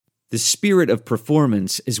The spirit of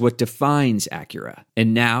performance is what defines Acura,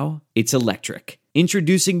 and now it's electric.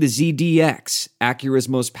 Introducing the ZDX, Acura's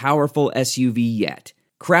most powerful SUV yet.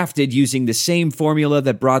 Crafted using the same formula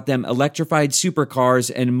that brought them electrified supercars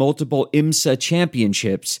and multiple IMSA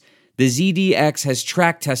championships, the ZDX has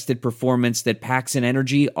track-tested performance that packs an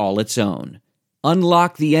energy all its own.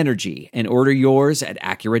 Unlock the energy and order yours at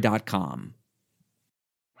Acura.com.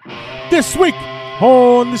 This week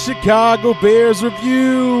on the Chicago Bears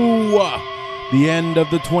Review, the end of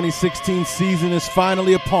the 2016 season is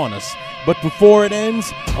finally upon us. But before it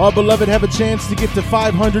ends, our beloved have a chance to get to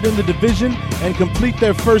 500 in the division and complete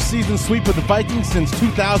their first season sweep of the Vikings since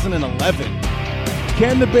 2011.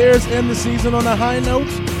 Can the Bears end the season on a high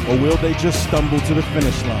note, or will they just stumble to the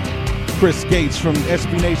finish line? Chris Gates from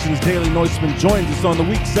SB Nation's Daily Noiseman joins us on the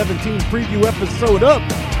Week 17 preview episode of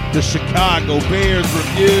the Chicago Bears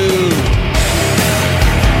Review.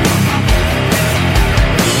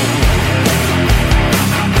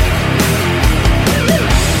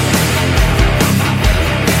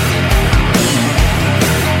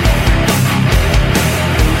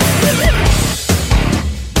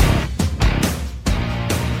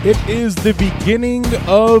 It is the beginning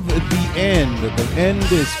of the end. The end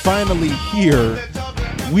is finally here.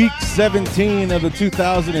 Week 17 of the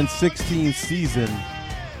 2016 season.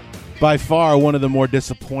 By far one of the more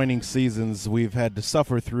disappointing seasons we've had to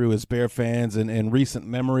suffer through as Bear fans in recent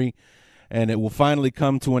memory. And it will finally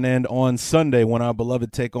come to an end on Sunday when our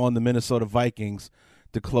beloved take on the Minnesota Vikings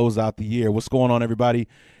to close out the year. What's going on, everybody?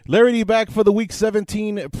 Larry D back for the Week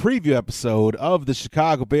 17 preview episode of the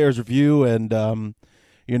Chicago Bears Review. And,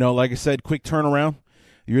 like I said, quick turnaround.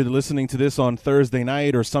 You're either listening to this on Thursday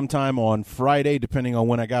night or sometime on Friday, depending on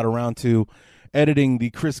when I got around to editing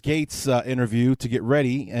the Chris Gates interview to get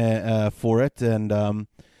ready for it. And,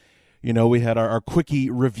 we had our quickie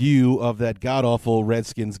review of that god-awful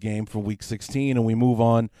Redskins game for Week 16, and we move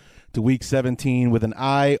on to Week 17 with an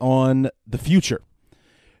eye on the future.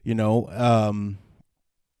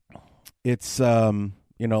 It's,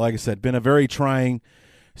 like I said, been a very trying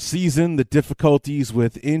season. The difficulties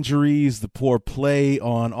with injuries, the poor play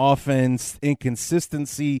on offense,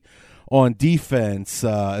 inconsistency on defense,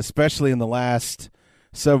 especially in the last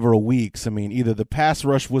several weeks. I mean, either the pass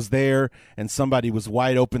rush was there and somebody was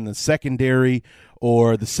wide open in the secondary,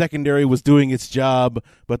 or the secondary was doing its job,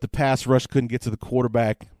 but the pass rush couldn't get to the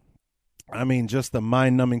quarterback. I mean, just a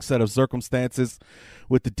mind-numbing set of circumstances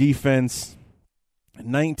with the defense.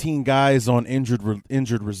 19 guys on injured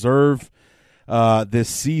reserve this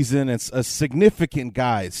season. It's a significant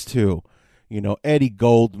guys too. Eddie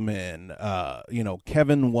Goldman,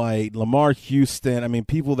 Kevin White, Lamar Houston. I mean,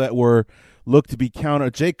 people that were looked to be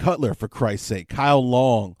counted. Jay Cutler, for Christ's sake, Kyle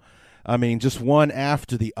Long. I mean, just one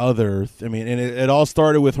after the other. I mean, and it all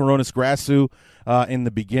started with Hronis Grasu in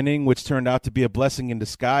the beginning, which turned out to be a blessing in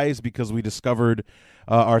disguise because we discovered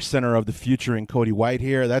our center of the future in Cody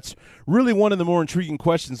Whitehair. That's really one of the more intriguing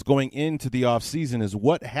questions going into the offseason is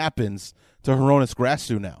what happens to Hronis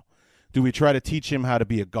Grasu now? Do we try to teach him how to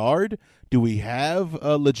be a guard? Do we have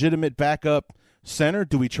a legitimate backup center?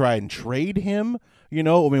 Do we try and trade him?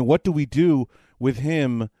 What do we do with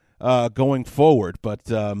him going forward? But,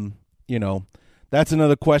 that's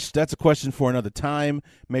another question. That's a question for another time,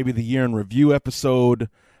 maybe the year in review episode,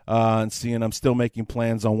 and seeing I'm still making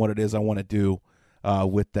plans on what it is I want to do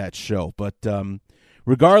with that show. But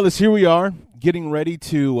regardless, here we are getting ready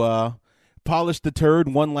to polish the turd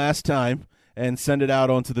one last time and send it out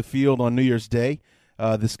onto the field on New Year's Day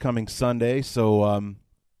this coming Sunday. So,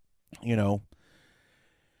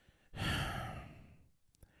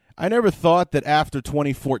 I never thought that after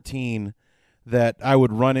 2014 that I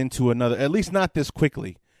would run into another, at least not this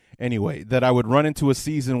quickly anyway, that I would run into a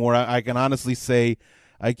season where I can honestly say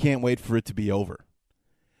I can't wait for it to be over.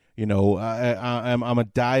 I'm a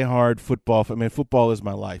diehard football fan. I mean, football is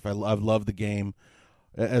my life. I've loved the game.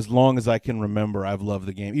 As long as I can remember, I've loved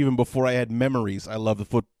the game. Even before I had memories, I love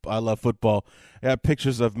football. I have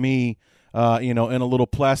pictures of me, in a little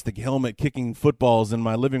plastic helmet kicking footballs in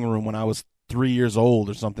my living room when I was 3 years old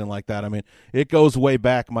or something like that. I mean, it goes way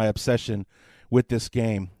back, my obsession with this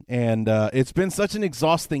game. And it's been such an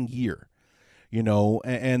exhausting year,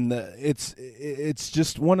 and it's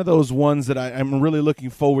just one of those ones that I'm really looking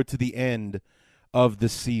forward to the end of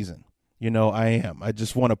this season. I am. I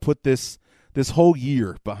just want to put this whole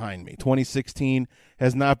year behind me. 2016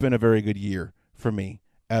 has not been a very good year for me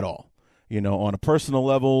at all. On a personal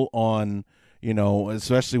level,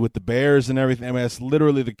 especially with the Bears and everything. I mean, it's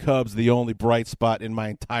literally the Cubs, the only bright spot in my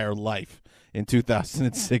entire life in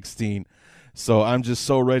 2016. So I'm just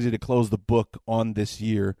so ready to close the book on this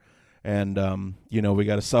year. And, we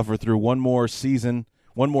got to suffer through one more season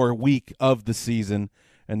week of the season,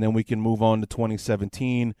 and then we can move on to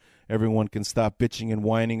 2017. Everyone can stop bitching and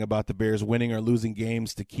whining about the Bears winning or losing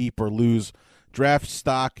games to keep or lose draft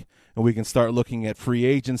stock, and we can start looking at free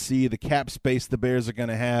agency, the cap space the Bears are going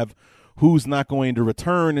to have, who's not going to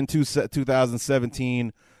return in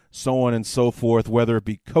 2017, so on and so forth, whether it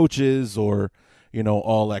be coaches or,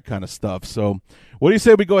 all that kind of stuff. So what do you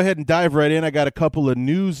say we go ahead and dive right in? I got a couple of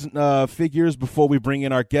news figures before we bring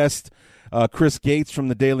in our guest, Chris Gates from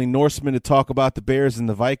the Daily Norseman, to talk about the Bears and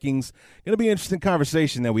the Vikings. Going to be an interesting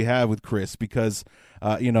conversation that we have with Chris because,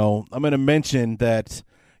 I'm going to mention that,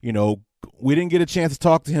 we didn't get a chance to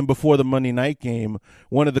talk to him before the Monday night game.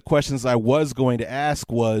 One of the questions I was going to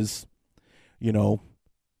ask was,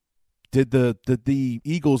 did the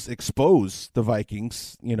Eagles expose the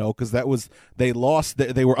Vikings? Because they lost.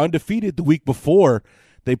 They were undefeated the week before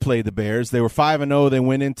they played the Bears. They were 5-0. They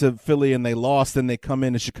went into Philly and they lost. And they come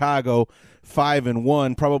into Chicago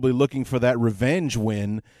 5-1, probably looking for that revenge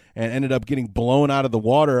win, and ended up getting blown out of the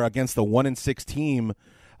water against the 1-6 team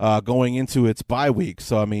going into its bye week.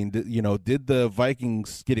 So I mean, did the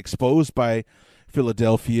Vikings get exposed by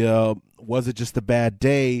Philadelphia? Was it just a bad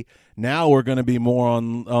day? Now we're going to be more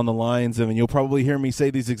on the lines of, and you'll probably hear me say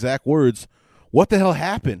these exact words, what the hell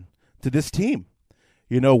happened to this team?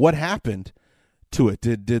 What happened to it?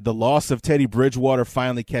 Did the loss of Teddy Bridgewater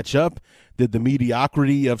finally catch up? Did the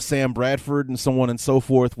mediocrity of Sam Bradford and so on and so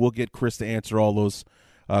forth? We'll get Chris to answer all those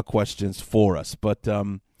questions for us. But,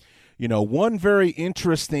 one very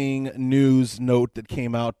interesting news note that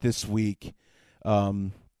came out this week,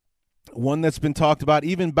 one that's been talked about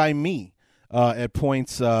even by me at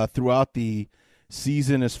points throughout the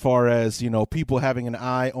season, as far as, people having an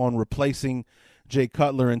eye on replacing Jay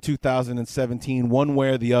Cutler in 2017, one way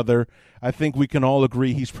or the other. I think we can all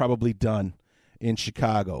agree he's probably done in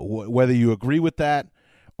Chicago. Whether you agree with that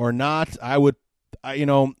or not, I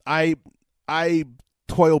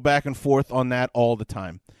toil back and forth on that all the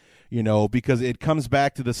time, because it comes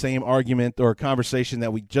back to the same argument or conversation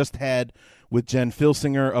that we just had with Jen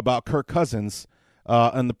Filsinger about Kirk Cousins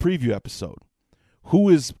on the preview episode. Who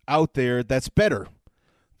is out there that's better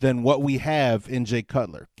than what we have in Jay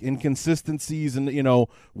Cutler? Inconsistencies and,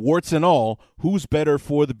 warts and all, who's better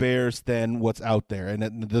for the Bears than what's out there?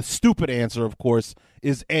 And the stupid answer, of course,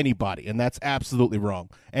 is anybody, and that's absolutely wrong,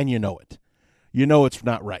 and you know it. It's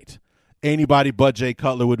not right. Anybody but Jay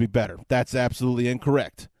Cutler would be better. That's absolutely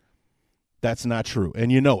incorrect. That's not true,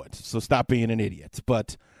 and you know it, so stop being an idiot.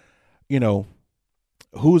 But,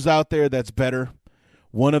 who's out there that's better?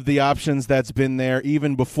 One of the options that's been there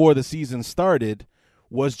even before the season started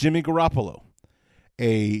was Jimmy Garoppolo,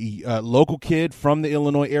 a local kid from the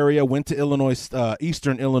Illinois area, went to Illinois,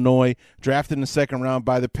 Eastern Illinois, drafted in the second round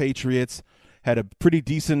by the Patriots, had a pretty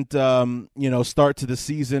decent, start to the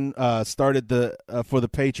season, started for the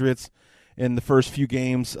Patriots in the first few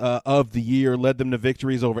games of the year, led them to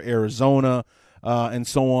victories over Arizona and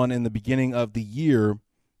so on in the beginning of the year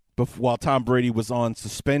while Tom Brady was on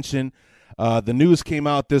suspension. The news came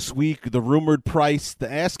out this week. The rumored price,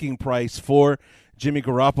 the asking price for Jimmy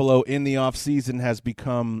Garoppolo in the offseason has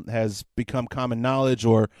become common knowledge,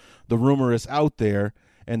 or the rumor is out there.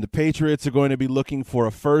 And the Patriots are going to be looking for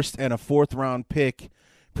a first and a fourth round pick,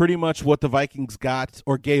 pretty much what the Vikings got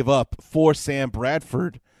or gave up for Sam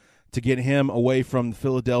Bradford to get him away from the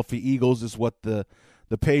Philadelphia Eagles, is what the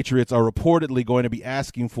Patriots are reportedly going to be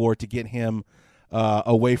asking for to get him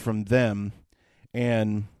away from them.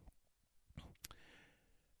 And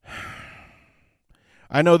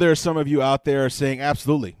I know there are some of you out there saying,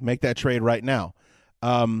 absolutely, make that trade right now.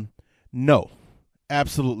 No,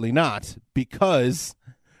 absolutely not, because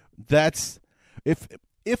that's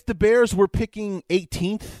if the Bears were picking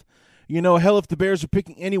 18th, hell, if the Bears are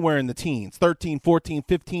picking anywhere in the teens, 13, 14,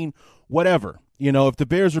 15, whatever, if the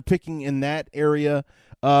Bears are picking in that area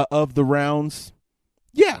of the rounds,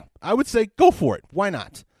 yeah, I would say go for it. Why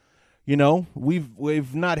not?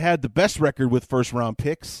 We've not had the best record with first round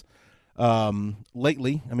picks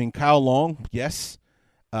lately. I mean, Kyle Long, yes.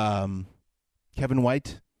 Kevin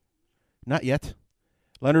White, not yet.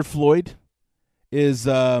 Leonard Floyd is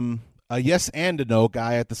a yes and a no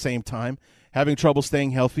guy at the same time, having trouble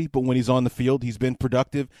staying healthy, but when he's on the field, he's been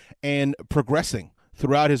productive and progressing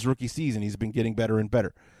throughout his rookie season. He's been getting better and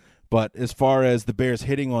better. But as far as the Bears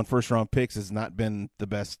hitting on first-round picks has not been the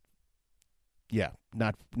best. Yeah,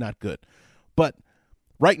 not good. But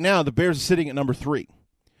right now, the Bears are sitting at number 3.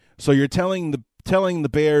 So you're telling the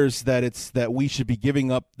Bears that we should be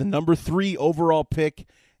giving up the number 3 overall pick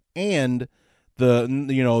and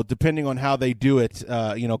the depending on how they do it,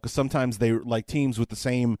 because sometimes they, like teams with the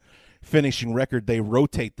same finishing record, they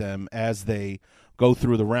rotate them as they go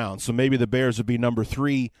through the round. So maybe the Bears would be number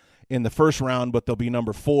 3 in the first round, but they'll be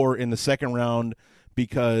number 4 in the second round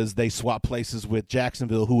because they swap places with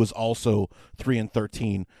Jacksonville, who was also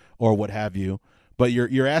 3-13 or what have you. But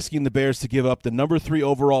you're asking the Bears to give up the number 3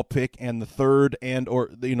 overall pick and the third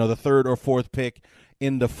or fourth pick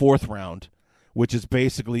in the fourth round, which is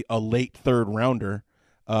basically a late third rounder,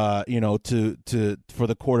 for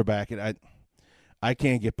the quarterback. And I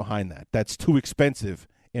can't get behind that. That's too expensive,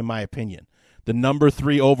 in my opinion. The number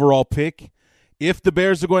 3 overall pick, if the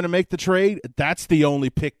Bears are going to make the trade, that's the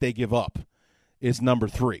only pick they give up, is number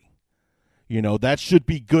 3. That should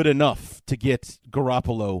be good enough to get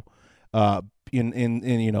Garoppolo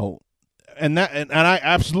and I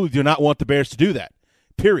absolutely do not want the Bears to do that.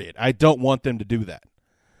 Period. I don't want them to do that.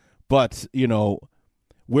 But,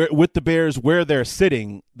 with the Bears where they're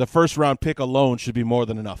sitting, the first round pick alone should be more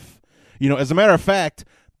than enough. As a matter of fact,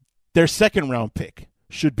 their second round pick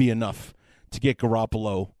should be enough to get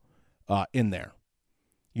Garoppolo in there.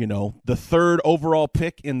 The third overall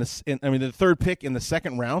pick the third pick in the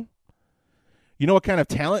second round. You know what kind of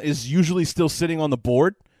talent is usually still sitting on the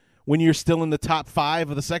board when you're still in the top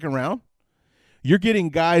 5 of the second round? You're getting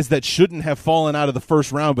guys that shouldn't have fallen out of the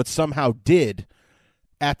first round but somehow did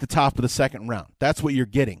at the top of the second round. That's what you're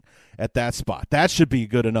getting at that spot. That should be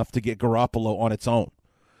good enough to get Garoppolo on its own.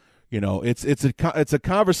 It's a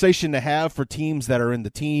conversation to have for teams that are in the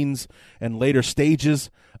teens and later stages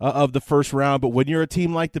of the first round. But when you're a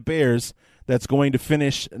team like the Bears that's going to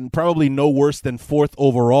finish probably no worse than 4th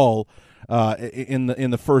overall in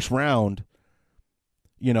the first round,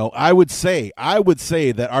 I would say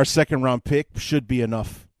that our second round pick should be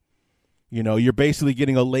enough. You're basically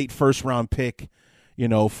getting a late first round pick.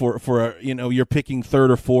 You're picking 3rd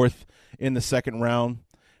or 4th in the second round.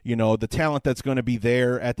 The talent that's going to be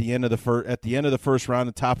there at the end of the first round,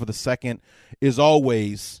 the top of the second, is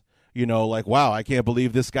always, like, wow, I can't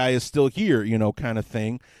believe this guy is still here, kind of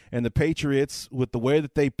thing. And the Patriots, with the way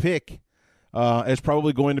that they pick, is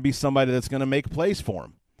probably going to be somebody that's going to make plays for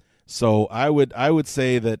him. So I would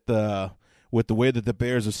say that with the way that the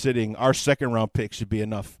Bears are sitting, our second round pick should be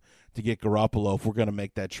enough to get Garoppolo if we're going to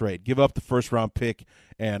make that trade. Give up the first round pick,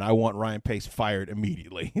 and I want Ryan Pace fired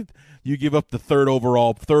immediately. You give up the 3rd or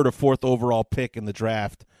 4th overall pick in the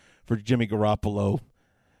draft for Jimmy Garoppolo,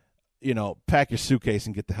 pack your suitcase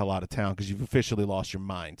and get the hell out of town because you've officially lost your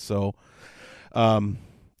mind. So,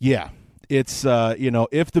 it's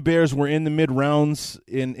if the Bears were in the mid rounds,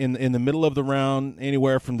 in the middle of the round,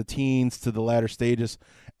 anywhere from the teens to the latter stages,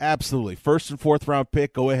 absolutely 1st and 4th round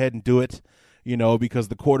pick, go ahead and do it. Because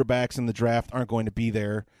the quarterbacks in the draft aren't going to be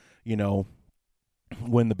there,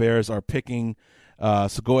 when the Bears are picking.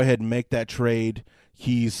 So go ahead and make that trade.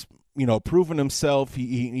 He's, proven himself.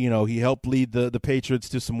 He helped lead the Patriots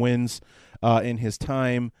to some wins in his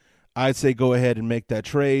time. I'd say go ahead and make that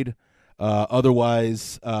trade.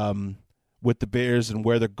 Otherwise, with the Bears and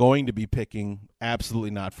where they're going to be picking,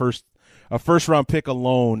 absolutely not. A first round pick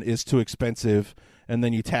alone is too expensive. And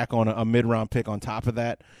then you tack on a mid-round pick on top of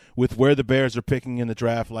that. With where the Bears are picking in the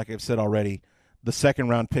draft, like I've said already, the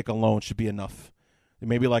second-round pick alone should be enough.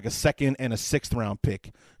 Maybe like a 2nd and a 6th-round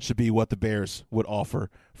pick should be what the Bears would offer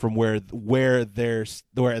from where they're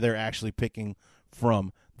actually picking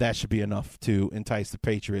from. That should be enough to entice the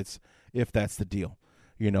Patriots if that's the deal,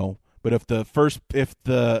 But if the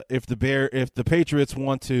Patriots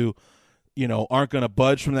want to, aren't going to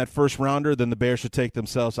budge from that first rounder, then the Bears should take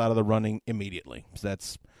themselves out of the running immediately. So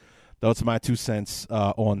that's my 2 cents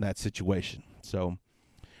on that situation. So,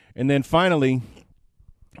 and then finally,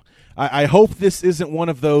 I hope this isn't one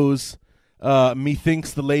of those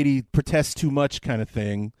methinks the lady protests too much kind of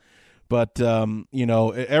thing. But,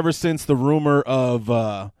 ever since the rumor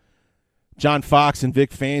of John Fox and Vic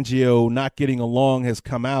Fangio not getting along has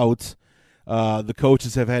come out, the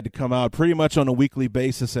coaches have had to come out pretty much on a weekly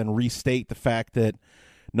basis and restate the fact that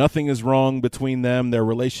nothing is wrong between them. Their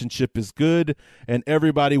relationship is good, and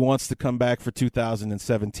everybody wants to come back for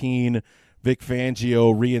 2017. Vic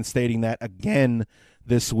Fangio reinstating that again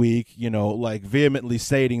this week, vehemently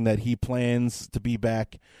stating that he plans to be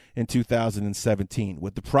back in 2017.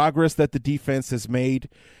 With the progress that the defense has made,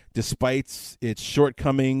 despite its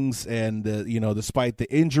shortcomings and, despite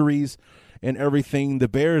the injuries and everything, the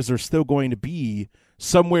Bears are still going to be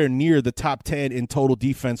somewhere near the top 10 in total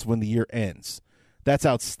defense when the year ends. That's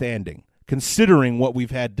outstanding, considering what we've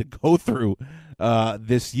had to go through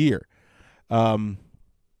this year.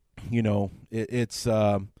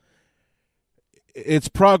 It's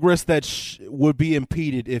progress that would be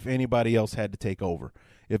impeded if anybody else had to take over.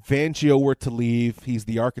 If Fangio were to leave, he's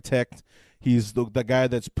the architect. He's the guy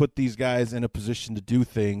that's put these guys in a position to do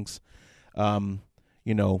things.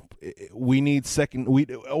 we need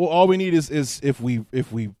all we need is if we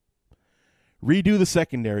redo the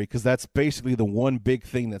secondary, because that's basically the one big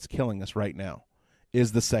thing that's killing us right now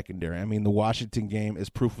is the secondary. I mean, the Washington game is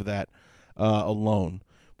proof of that alone.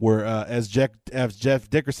 Where as Jeff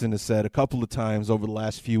Dickerson has said a couple of times over the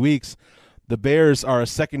last few weeks, the Bears are a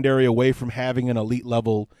secondary away from having an elite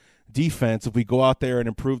level defense. If we go out there and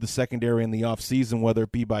improve the secondary in the offseason, whether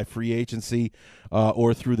it be by free agency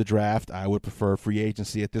or through the draft, I would prefer free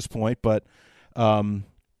agency at this point, but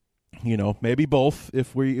maybe both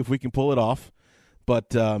if we can pull it off.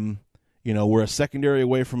 But we're a secondary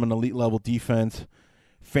away from an elite level defense.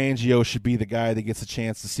 Fangio should be the guy that gets a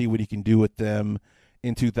chance to see what he can do with them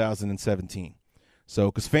in 2017. So,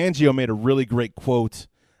 because Fangio made a really great quote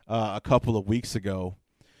a couple of weeks ago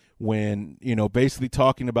when, basically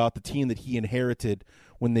talking about the team that he inherited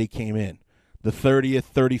when they came in. The 30th,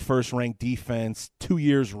 31st ranked defense 2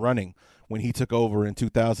 years running when he took over in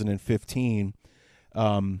 2015.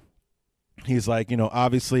 He's like,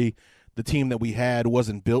 obviously the team that we had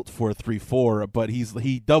wasn't built for a 3-4, but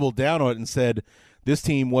he doubled down on it and said this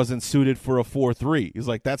team wasn't suited for a 4-3. He's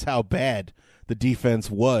like, that's how bad the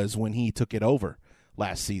defense was when he took it over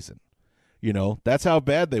last season. That's how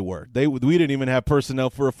bad they were. We didn't even have personnel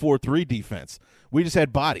for a 4-3 defense. We just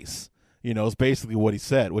had bodies, is basically what he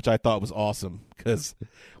said, which I thought was awesome because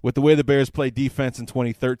with the way the Bears played defense in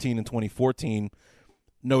 2013 and 2014,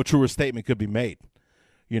 no truer statement could be made.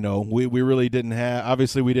 We really didn't have –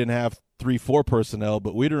 obviously we didn't have 3-4 personnel,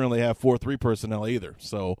 but we didn't really have 4-3 personnel either.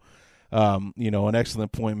 So, an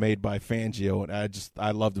excellent point made by Fangio, and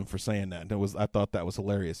I loved him for saying that. I thought that was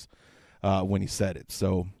hilarious when he said it.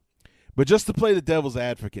 So, but just to play the devil's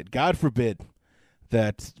advocate, God forbid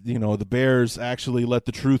that, the Bears actually let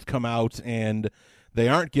the truth come out and they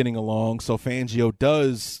aren't getting along, so Fangio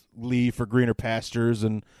does leave for greener pastures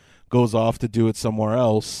and goes off to do it somewhere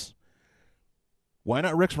else. Why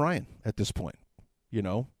not Rex Ryan at this point?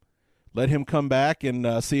 Let him come back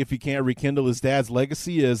and see if he can't rekindle his dad's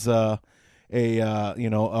legacy as an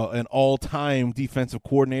all-time defensive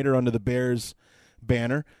coordinator under the Bears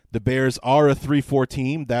banner. The Bears are a 3-4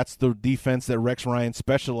 team. That's the defense that Rex Ryan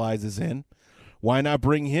specializes in. Why not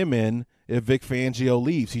bring him in if Vic Fangio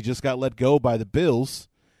leaves? He just got let go by the Bills.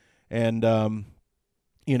 And, I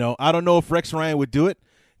don't know if Rex Ryan would do it,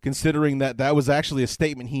 considering that was actually a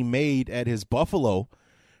statement he made at his Buffalo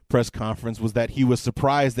press conference, was that he was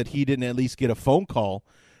surprised that he didn't at least get a phone call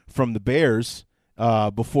from the Bears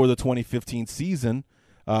before the 2015 season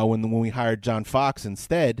when we hired John Fox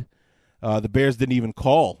instead. The Bears didn't even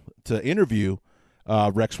call to interview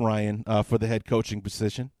Rex Ryan for the head coaching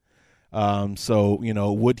position. So,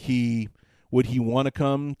 would he want to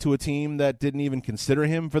come to a team that didn't even consider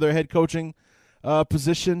him for their head coaching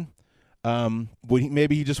position?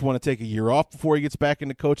 Maybe he just want to take a year off before he gets back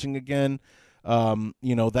into coaching again,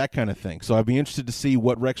 that kind of thing. So I'd be interested to see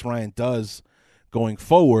what Rex Ryan does going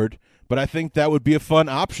forward, but I think that would be a fun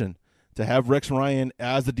option to have Rex Ryan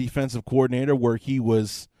as the defensive coordinator where he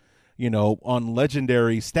was, on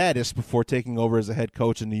legendary status before taking over as a head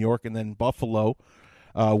coach in New York and then Buffalo,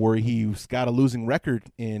 where he's got a losing record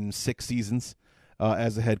in 6 seasons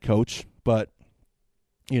as a head coach. But,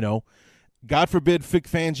 God forbid Vic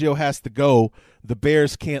Fangio has to go, the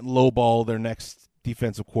Bears can't lowball their next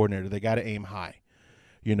defensive coordinator. They got to aim high.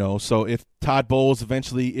 So if Todd Bowles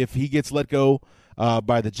eventually, if he gets let go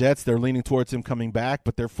by the Jets, they're leaning towards him coming back,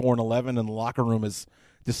 but they're 4-11 and the locker room is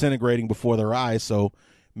disintegrating before their eyes. So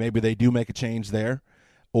maybe they do make a change there.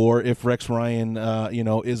 Or if Rex Ryan,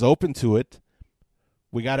 is open to it,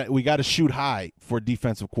 we got to shoot high for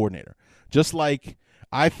defensive coordinator. Just like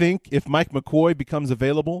I think if Mike McCoy becomes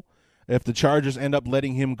available, if the Chargers end up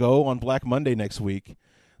letting him go on Black Monday next week,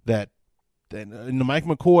 that Mike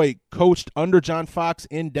McCoy coached under John Fox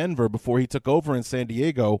in Denver before he took over in San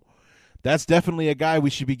Diego. That's definitely a guy we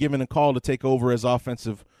should be giving a call to take over as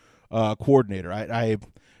offensive coordinator.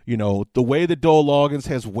 The way that Dole Loggins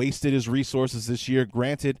has wasted his resources this year,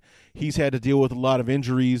 granted, he's had to deal with a lot of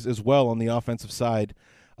injuries as well on the offensive side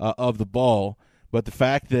of the ball. But the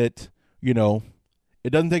fact that, it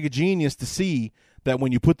doesn't take a genius to see that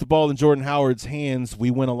when you put the ball in Jordan Howard's hands,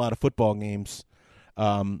 we win a lot of football games.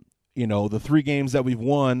 The 3 games that we've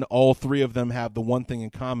won, all 3 of them have the one thing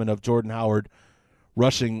in common of Jordan Howard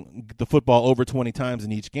rushing the football over 20 times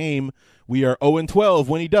in each game. We are 0-12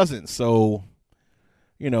 when he doesn't. So,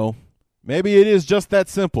 maybe it is just that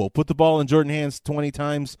simple. Put the ball in Jordan's hands 20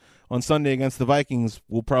 times on Sunday against the Vikings.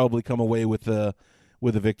 We'll probably come away with a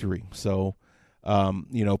victory. So,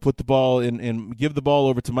 Put the ball in and give the ball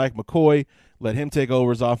over to Mike McCoy, let him take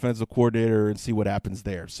over as offensive coordinator and see what happens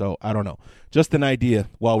there. So I don't know. Just an idea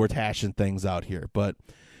while we're hashing things out here. But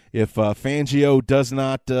if Fangio does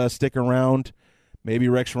not stick around, maybe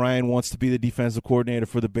Rex Ryan wants to be the defensive coordinator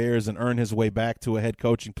for the Bears and earn his way back to a head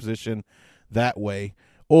coaching position that way.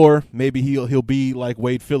 Or maybe he'll be like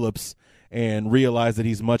Wade Phillips and realize that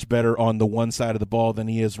he's much better on the one side of the ball than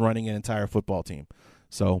he is running an entire football team.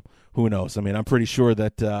 So who knows? I mean, I'm pretty sure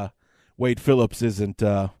that Wade Phillips isn't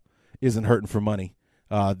hurting for money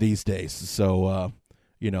these days. So,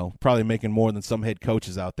 probably making more than some head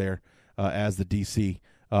coaches out there as the DC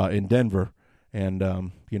in Denver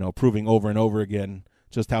and, proving over and over again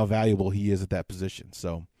just how valuable he is at that position.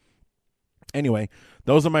 So anyway,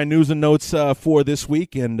 those are my news and notes for this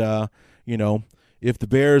week. And, if the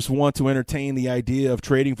Bears want to entertain the idea of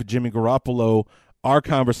trading for Jimmy Garoppolo, our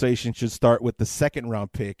conversation should start with the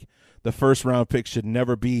second-round pick. The first-round pick should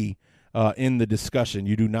never be in the discussion.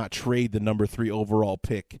 You do not trade the number 3 overall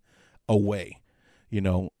pick away,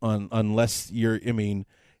 unless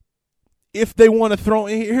if they want to throw –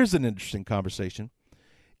 here's an interesting conversation.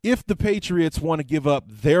 If the Patriots want to give up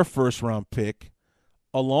their first-round pick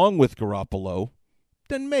along with Garoppolo,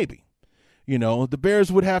 then maybe. The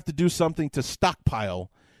Bears would have to do something to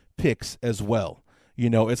stockpile picks as well.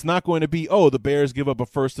 It's not going to be, the Bears give up a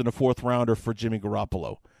first and a fourth rounder for Jimmy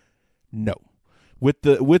Garoppolo. No. With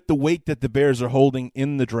the weight that the Bears are holding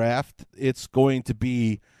in the draft, it's going to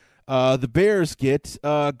be the Bears get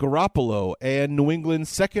Garoppolo and New England's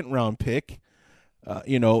second-round pick.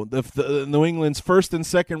 The New England's first and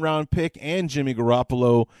second-round pick and Jimmy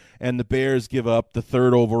Garoppolo, and the Bears give up the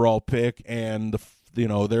third overall pick and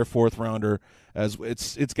their fourth rounder. As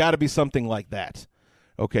it's got to be something like that.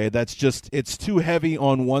 Okay, that's just it's too heavy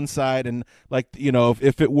on one side, and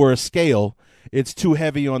if it were a scale, it's too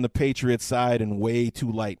heavy on the Patriots side and way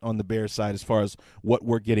too light on the Bears side as far as what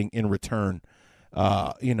we're getting in return.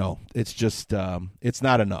 It's just it's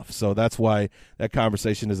not enough. So that's why that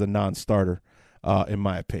conversation is a non-starter, in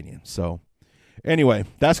my opinion. So anyway,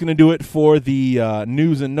 that's going to do it for the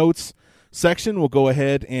news and notes section. We'll go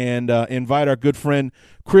ahead and invite our good friend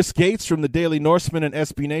Chris Gates from the Daily Norseman and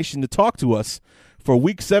SB Nation to talk to us for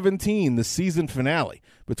Week 17, the season finale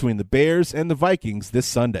between the Bears and the Vikings this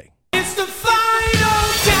Sunday. It's the final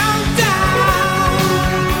countdown.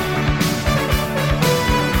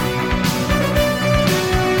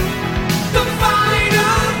 The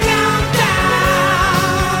final countdown.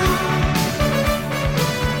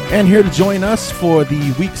 And here to join us for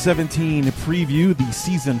the Week 17 preview, the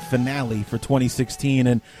season finale for 2016,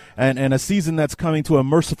 and a season that's coming to a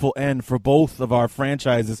merciful end for both of our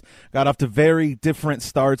franchises. Got off to very different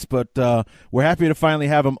starts, but we're happy to finally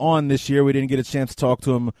have him on this year. We didn't get a chance to talk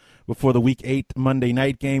to him before the Week 8 Monday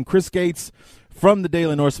night game. Chris Gates from the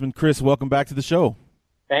Daily Norseman. Chris, welcome back to the show.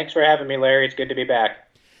 Thanks for having me, Larry. It's good to be back.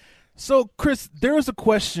 So, Chris, there was a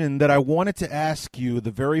question that I wanted to ask you the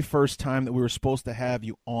very first time that we were supposed to have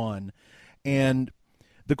you on, and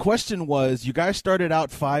the question was: you guys started out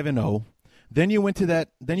 5-0, then you went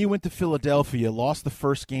to Philadelphia, lost the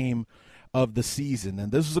first game of the season,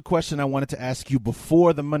 and this was a question I wanted to ask you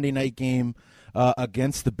before the Monday night game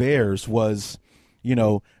against the Bears. Was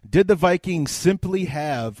did the Vikings simply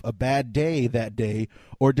have a bad day that day,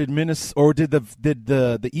 or did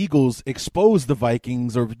the Eagles expose the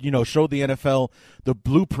Vikings, or show the NFL the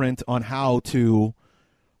blueprint on how to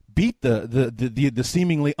beat the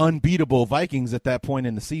seemingly unbeatable Vikings at that point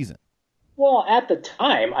in the season? Well, at the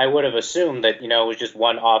time, I would have assumed that it was just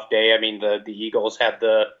one off day. I mean, the Eagles had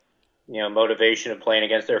the motivation of playing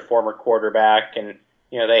against their former quarterback, and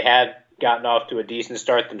they had gotten off to a decent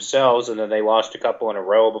start themselves, and then they lost a couple in a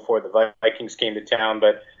row before the Vikings came to town.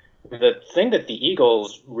 But the thing that the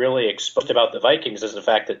Eagles really exposed about the Vikings is the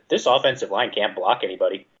fact that this offensive line can't block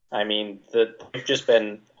anybody. I mean, they've just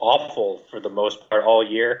been awful for the most part all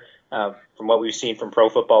year, from what we've seen from Pro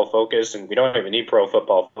Football Focus, and we don't even need Pro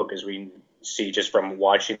Football Focus. We see just from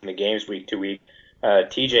watching the games week to week.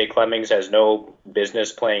 TJ Clemmings has no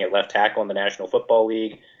business playing at left tackle in the National Football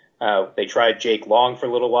League. They tried Jake Long for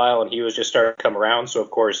a little while, and he was just starting to come around. So,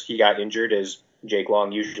 of course, he got injured, as Jake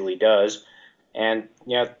Long usually does. And,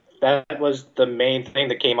 that was the main thing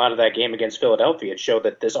that came out of that game against Philadelphia. It showed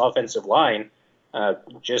that this offensive line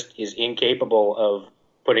just is incapable of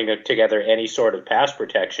putting together any sort of pass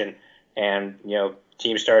protection. And,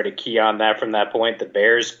 teams started to key on that from that point. The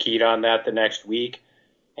Bears keyed on that the next week.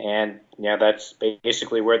 And, that's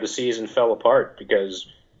basically where the season fell apart, because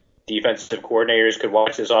defensive coordinators could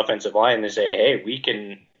watch this offensive line and say, hey, we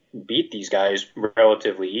can beat these guys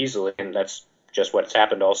relatively easily, and that's just what's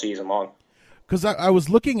happened all season long. Because I was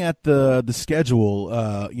looking at the schedule,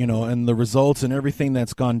 and the results and everything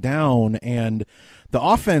that's gone down, and the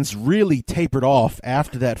offense really tapered off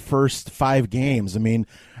after that first 5 games. I mean,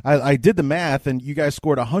 I did the math, and you guys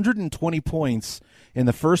scored 120 points in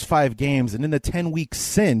the first 5 games, and in the 10 weeks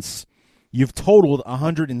since, you've totaled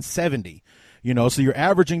 170. So you're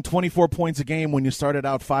averaging 24 points a game when you started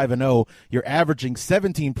out 5-0. You're averaging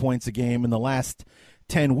 17 points a game in the last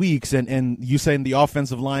 10 weeks, and you saying the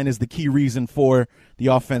offensive line is the key reason for the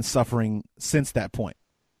offense suffering since that point.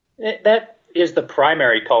 That is the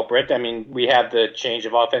primary culprit. I mean, we had the change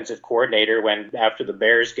of offensive coordinator when, after the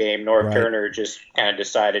Bears game, Norv Turner just kind of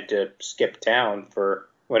decided to skip town for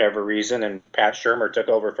whatever reason, and Pat Shurmur took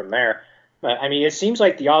over from there. I mean, it seems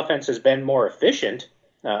like the offense has been more efficient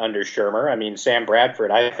under Shurmur. I mean, Sam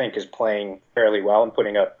Bradford, I think, is playing fairly well and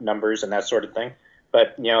putting up numbers and that sort of thing.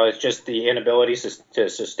 But, it's just the inability to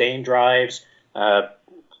sustain drives.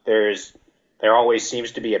 There always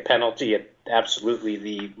seems to be a penalty at absolutely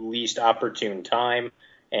the least opportune time.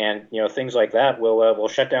 And, things like that will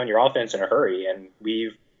shut down your offense in a hurry. And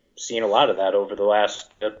we've seen a lot of that over the last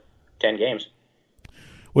 10 games.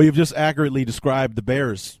 Well, you've just accurately described the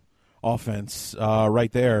Bears' offense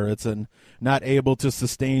right there. It's not able to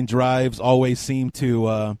sustain drives, always seem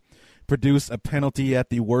to produce a penalty at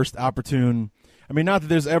the worst opportune. I mean, not that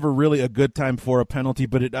there's ever really a good time for a penalty,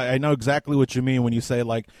 but I know exactly what you mean when you say,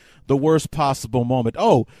 like, the worst possible moment.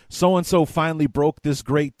 Oh, so-and-so finally broke this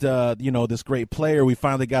great, this great player. We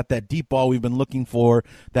finally got that deep ball we've been looking for,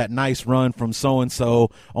 that nice run from so-and-so,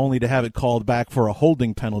 only to have it called back for a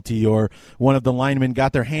holding penalty, or one of the linemen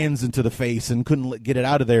got their hands into the face and couldn't get it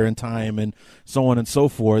out of there in time, and so on and so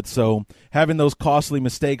forth. So having those costly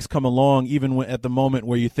mistakes come along, even at the moment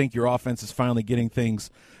where you think your offense is finally getting things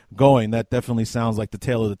going, that definitely sounds like the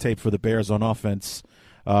tail of the tape for the Bears on offense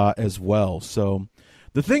as well. So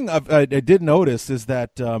the thing I did notice is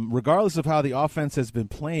that regardless of how the offense has been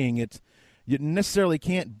playing, you necessarily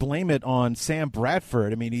can't blame it on Sam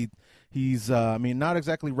Bradford. I mean, he's not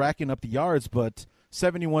exactly racking up the yards, but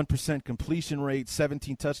 71% completion rate,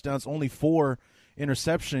 17 touchdowns, only 4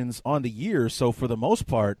 interceptions on the year. So for the most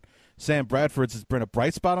part, Sam Bradford's has been a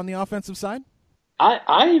bright spot on the offensive side.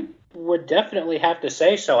 I would definitely have to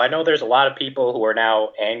say so. I know there's a lot of people who are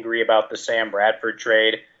now angry about the Sam Bradford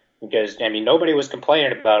trade because, nobody was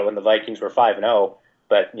complaining about it when the Vikings were 5-0.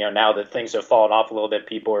 But, now that things have fallen off a little bit,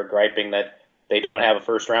 people are griping that they don't have a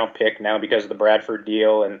first-round pick now because of the Bradford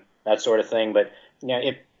deal and that sort of thing. But,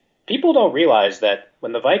 if people don't realize that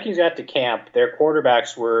when the Vikings got to camp, their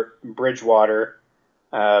quarterbacks were Bridgewater,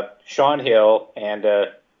 Sean Hill, and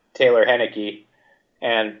Taylor Heineke.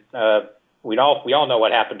 And we all know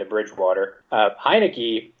what happened to Bridgewater.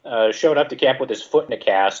 Heineke showed up to camp with his foot in a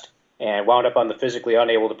cast and wound up on the physically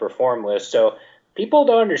unable to perform list. So people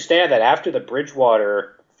don't understand that after the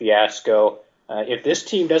Bridgewater fiasco, if this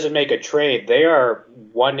team doesn't make a trade, they are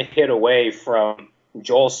one hit away from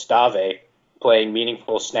Joel Stave playing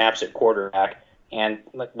meaningful snaps at quarterback. And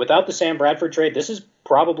without the Sam Bradford trade, this is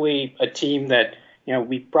probably a team that,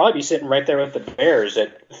 we'd probably be sitting right there with the Bears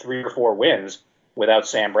at 3 or 4 wins without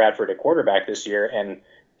Sam Bradford at quarterback this year. And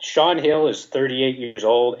Sean Hill is 38 years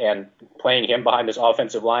old, and playing him behind this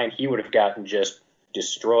offensive line, he would have gotten just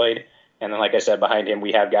destroyed. And then, like I said, behind him,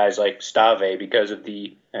 we have guys like Stave because of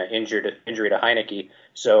the injury to Heineke.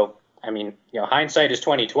 So, hindsight is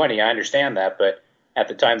 20/20. I understand that, but at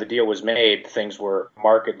the time the deal was made, things were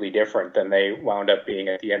markedly different than they wound up being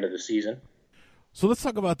at the end of the season. So let's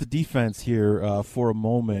talk about the defense here for a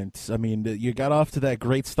moment. I mean, you got off to that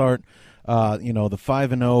great start, the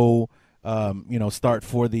 5-0. Start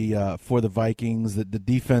for the Vikings. The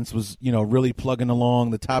defense was, really plugging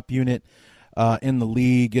along, the top unit in the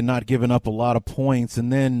league and not giving up a lot of points.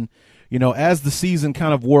 And then, as the season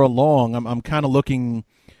kind of wore along, I'm kind of looking,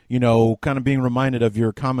 kind of being reminded of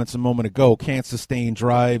your comments a moment ago. Can't sustain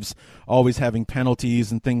drives, always having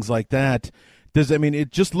penalties and things like that.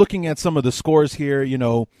 Just looking at some of the scores here, you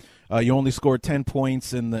only scored 10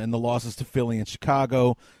 points in the losses to Philly and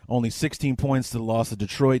Chicago, only 16 points to the loss to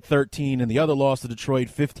Detroit, 13 in the other loss to Detroit,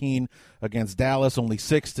 15 against Dallas, only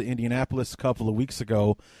 6 to Indianapolis a couple of weeks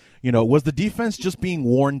ago. Was the defense just being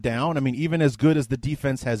worn down? I mean, even as good as the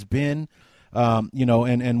defense has been,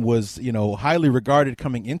 and was, highly regarded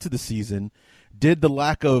coming into the season, did the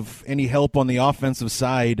lack of any help on the offensive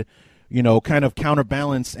side, kind of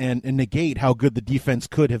counterbalance and negate how good the defense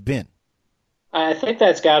could have been? I think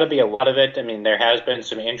that's got to be a lot of it. There has been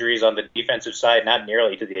some injuries on the defensive side, not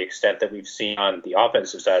nearly to the extent that we've seen on the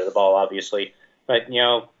offensive side of the ball, obviously. But,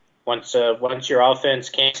 once your offense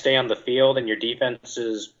can't stay on the field and your defense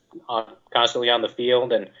is constantly on the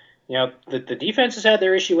field and, the defense has had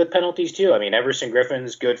their issue with penalties too. I mean, Everson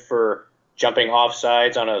Griffin's good for jumping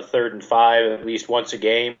offsides on a 3rd and 5 at least once a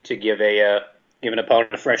game to give an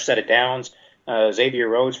opponent a fresh set of downs. Xavier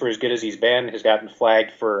Rhodes, for as good as he's been, has gotten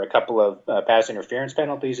flagged for a couple of pass interference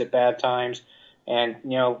penalties at bad times. And,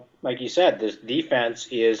 like you said, this defense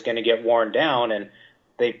is going to get worn down, and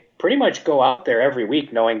they pretty much go out there every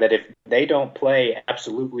week knowing that if they don't play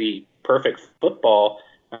absolutely perfect football,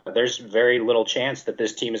 there's very little chance that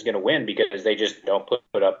this team is going to win because they just don't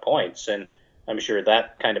put up points. And I'm sure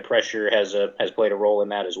that kind of pressure has played a role in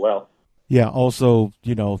that as well. Yeah, also,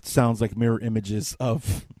 sounds like mirror images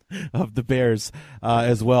of the Bears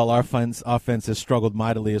as well. Our offense has struggled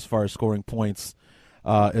mightily as far as scoring points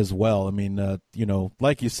as well. I mean,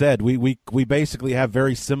 like you said, we basically have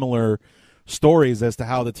very similar stories as to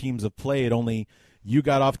how the teams have played, only you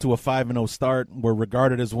got off to a 5-0 start. We're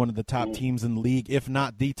regarded as one of the top teams in the league, if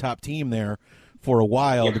not the top team there for a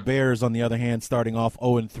while. Yeah. The Bears, on the other hand, starting off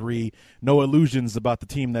 0-3. No illusions about the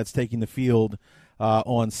team that's taking the field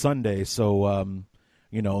on Sunday. So,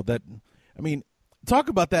 talk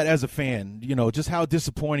about that as a fan, just how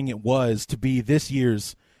disappointing it was to be this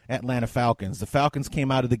year's Atlanta Falcons. The Falcons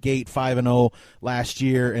came out of the gate 5-0 last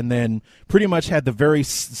year and then pretty much had the very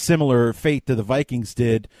similar fate that the Vikings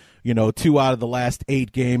did. 2 out of the last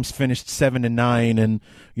 8 games, finished 7-9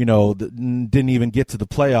 and, didn't even get to the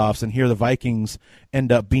playoffs. And here the Vikings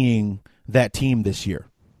end up being that team this year.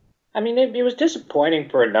 I mean, it was disappointing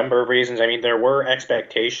for a number of reasons. I mean, there were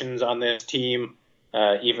expectations on this team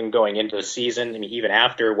even going into the season. I mean, even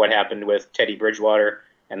after what happened with Teddy Bridgewater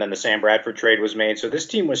and then the Sam Bradford trade was made. So this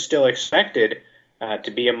team was still expected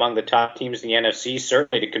to be among the top teams in the NFC,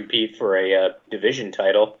 certainly to compete for a division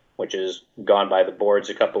title, which has gone by the boards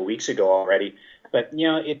a couple weeks ago already. But,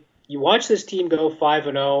 you watch this team go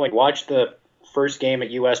 5-0 and watch the first game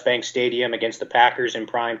at US Bank Stadium against the Packers in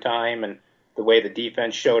prime time and the way the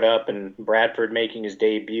defense showed up and Bradford making his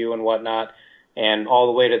debut and whatnot, and all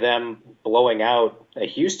the way to them blowing out a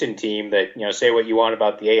Houston team that, say what you want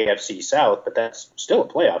about the AFC South, but that's still a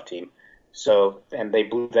playoff team. So, and they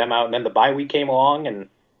blew them out, and then the bye week came along, and,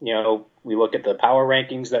 we look at the power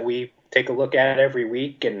rankings that we take a look at every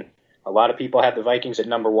week, and a lot of people had the Vikings at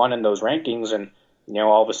number 1 in those rankings, and,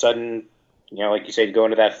 all of a sudden, like you say, you go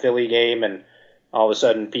into that Philly game, and all of a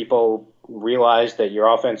sudden people realize that your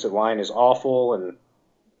offensive line is awful and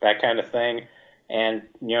that kind of thing. And,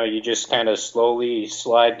 you just kind of slowly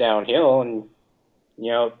slide downhill and,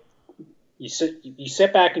 you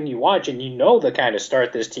sit back and you watch and the kind of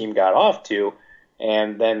start this team got off to.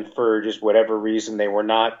 And then for just whatever reason, they were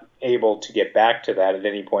not able to get back to that at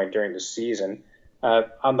any point during the season.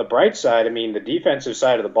 On the bright side, I mean, the defensive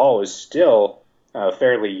side of the ball is still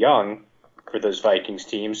fairly young for those Vikings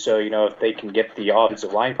teams. So, if they can get the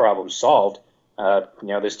offensive line problem solved,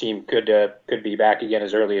 this team could be back again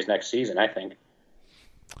as early as next season, I think.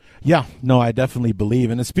 Yeah, no, I definitely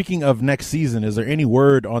believe. And speaking of next season, is there any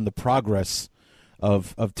word on the progress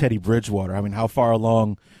of Teddy Bridgewater? I mean, how far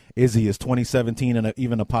along is he? Is 2017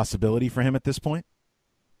 even a possibility for him at this point?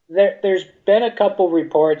 There's been a couple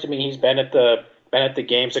reports. I mean, he's been at the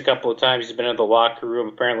games a couple of times. He's been in the locker room.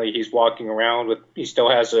 Apparently, he's walking around he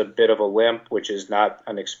still has a bit of a limp, which is not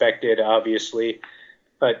unexpected, obviously.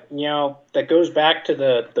 But, that goes back to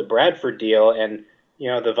the Bradford deal, and,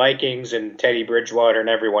 the Vikings and Teddy Bridgewater and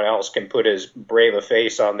everyone else can put as brave a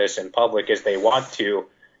face on this in public as they want to.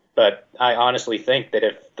 But I honestly think that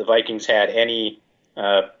if the Vikings had any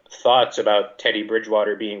thoughts about Teddy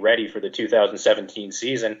Bridgewater being ready for the 2017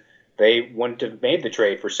 season, they wouldn't have made the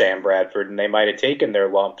trade for Sam Bradford, and they might have taken their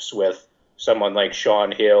lumps with someone like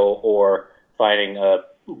Sean Hill or finding a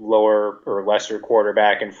lower or lesser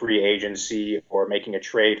quarterback in free agency or making a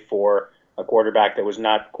trade for a quarterback that was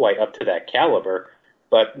not quite up to that caliber.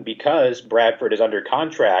 But because Bradford is under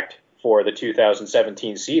contract for the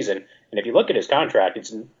 2017 season, and if you look at his contract,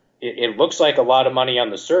 it looks like a lot of money on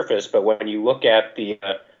the surface, but when you look at the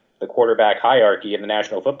quarterback hierarchy in the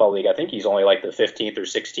National Football League, I think he's only like the 15th or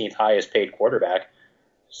 16th highest paid quarterback.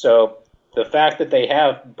 So the fact that they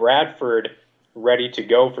have Bradford ready to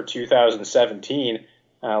go for 2017,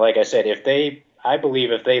 like I said, I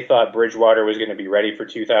believe if they thought Bridgewater was going to be ready for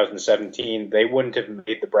 2017, they wouldn't have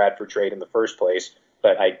made the Bradford trade in the first place.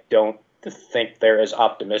 But I don't think they're as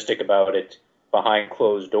optimistic about it behind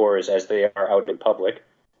closed doors as they are out in public.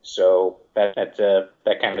 So that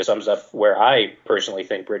kind of sums up where I personally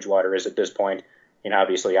think Bridgewater is at this point.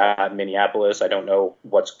 Obviously, I'm in Minneapolis. I don't know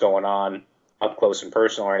what's going on up close and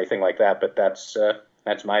personal or anything like that, but that's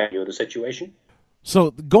my view of the situation. So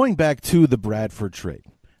going back to the Bradford trade,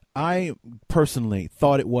 I personally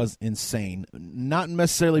thought it was insane. Not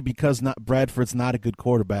necessarily because Bradford's not a good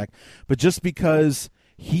quarterback, but just because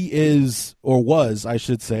he is, or was, I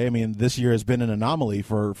should say. I mean, this year has been an anomaly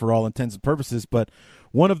for all intents and purposes, but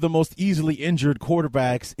one of the most easily injured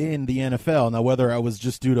quarterbacks in the NFL. Now, whether it was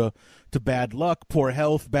just due to bad luck, poor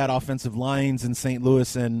health, bad offensive lines in St.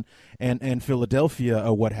 Louis and Philadelphia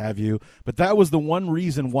or what have you, but that was the one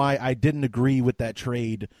reason why I didn't agree with that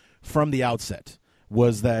trade from the outset,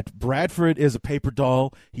 was that Bradford is a paper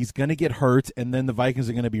doll. He's going to get hurt, and then the Vikings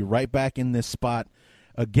are going to be right back in this spot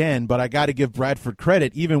again. But I got to give Bradford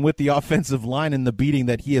credit. Even with the offensive line and the beating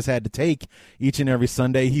that he has had to take each and every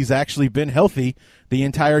Sunday, he's actually been healthy the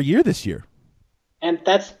entire year this year. And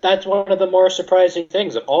that's one of the more surprising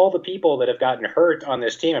things. Of all the people that have gotten hurt on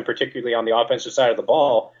this team, and particularly on the offensive side of the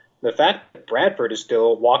ball, the fact that Bradford is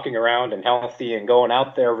still walking around and healthy and going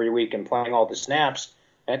out there every week and playing all the snaps,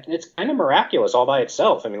 it's kind of miraculous all by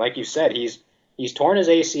itself. I mean, like you said, he's torn his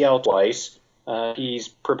ACL twice. He's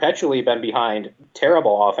perpetually been behind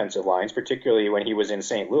terrible offensive lines, particularly when he was in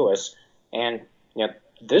St. Louis. And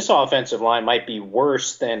this offensive line might be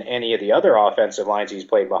worse than any of the other offensive lines he's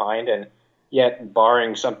played behind. And yet,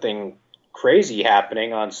 barring something crazy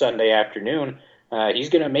happening on Sunday afternoon, he's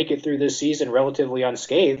going to make it through this season relatively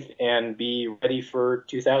unscathed and be ready for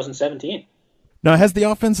 2017. Now, has the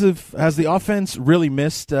offense really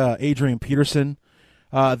missed Adrian Peterson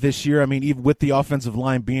this year? I mean, even with the offensive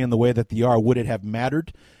line being the way that they are, would it have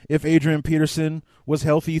mattered if Adrian Peterson was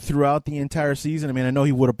healthy throughout the entire season? I mean, I know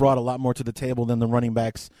he would have brought a lot more to the table than the running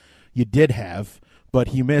backs you did have, but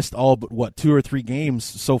he missed all but 2 or 3 games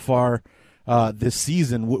so far this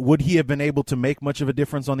season. Would he have been able to make much of a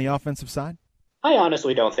difference on the offensive side? I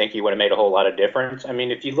honestly don't think he would have made a whole lot of difference. I mean,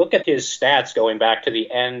 if you look at his stats going back to the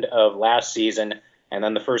end of last season and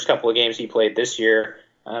then the first couple of games he played this year,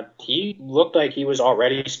 he looked like he was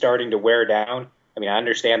already starting to wear down. I mean, I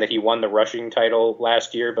understand that he won the rushing title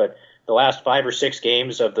last year, but the last 5 or 6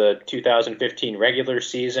 games of the 2015 regular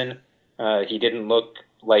season, he didn't look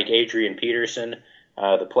like Adrian Peterson.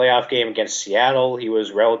 The playoff game against Seattle, he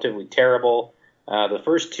was relatively terrible. The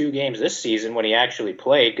first 2 games this season when he actually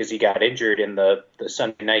played, because he got injured in the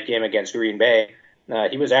Sunday night game against Green Bay,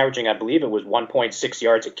 he was averaging, I believe it was 1.6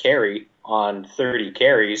 yards a carry on 30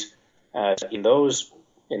 carries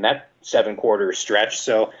in that 7-quarter stretch.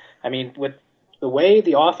 So, I mean, with the way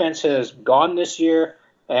the offense has gone this year,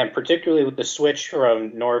 and particularly with the switch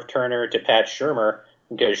from Norv Turner to Pat Shurmur,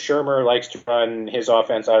 because Shurmur likes to run his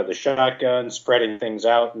offense out of the shotgun, spreading things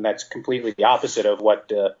out, and that's completely the opposite of what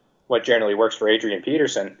generally works for Adrian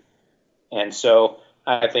Peterson. And so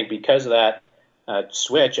I think because of that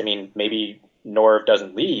switch, I mean, maybe Norv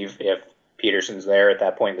doesn't leave if Peterson's there at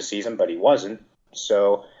that point in the season, but he wasn't.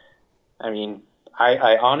 So, I mean,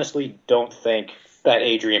 I honestly don't think that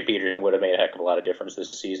Adrian Peterson would have made a heck of a lot of difference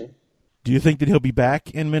this season. Do you think that he'll be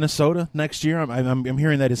back in Minnesota next year? I'm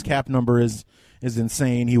hearing that his cap number is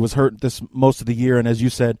insane. He was hurt this most of the year, and as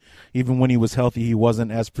you said, even when he was healthy, he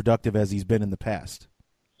wasn't as productive as he's been in the past.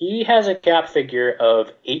 He has a cap figure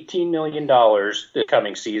of $18 million this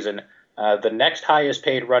coming season. The next highest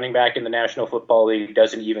paid running back in the National Football League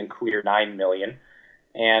doesn't even clear $9 million.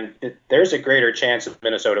 And there's a greater chance of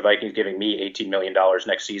Minnesota Vikings giving me $18 million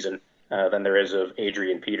next season than there is of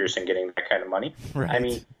Adrian Peterson getting that kind of money. Right. I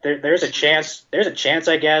mean, there's a chance,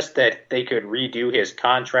 I guess, that they could redo his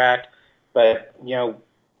contract. But,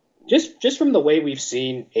 just from the way we've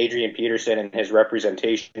seen Adrian Peterson and his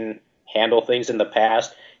representation handle things in the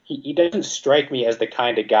past, he doesn't strike me as the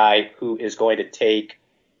kind of guy who is going to take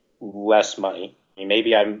less money. I mean,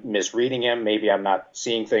 maybe I'm misreading him. Maybe I'm not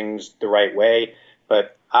seeing things the right way.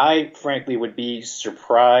 But I, frankly, would be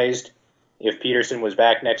surprised if Peterson was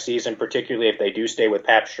back next season, particularly if they do stay with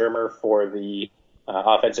Pat Shurmur for the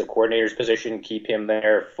offensive coordinator's position, keep him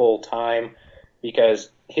there full time, because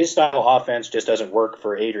his style of offense just doesn't work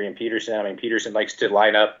for Adrian Peterson. I mean, Peterson likes to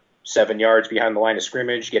line up 7 yards behind the line of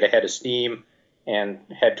scrimmage, get ahead of steam, and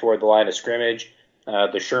head toward the line of scrimmage.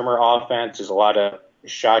 The Shurmur offense is a lot of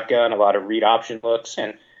shotgun, a lot of read option looks.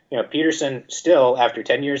 And, Peterson still, after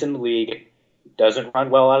 10 years in the league, doesn't run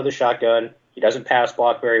well out of the shotgun. He doesn't pass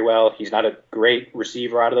block very well. He's not a great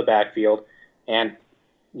receiver out of the backfield. And,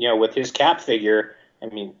 with his cap figure, I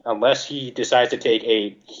mean, unless he decides to take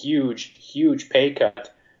a huge, huge pay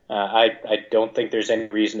cut, I don't think there's any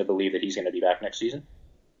reason to believe that he's going to be back next season.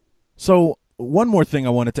 So one more thing I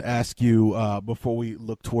wanted to ask you before we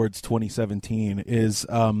look towards 2017 is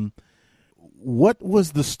what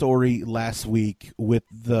was the story last week with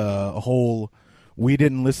the whole we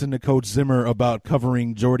didn't listen to Coach Zimmer about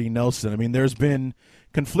covering Jordy Nelson. I mean, there's been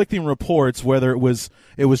conflicting reports whether it was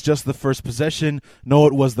just the first possession. No,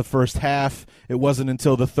 it was the first half. It wasn't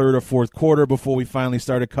until the third or fourth quarter before we finally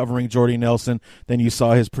started covering Jordy Nelson. Then you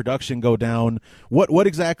saw his production go down. What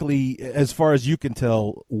exactly, as far as you can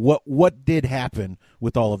tell, what did happen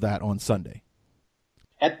with all of that on Sunday?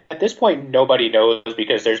 At this point, nobody knows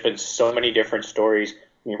because there's been so many different stories.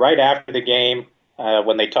 I mean, right after the game,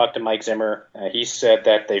 when they talked to Mike Zimmer, he said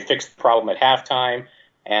that they fixed the problem at halftime,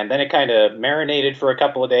 and then it kind of marinated for a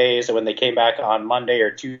couple of days. And when they came back on Monday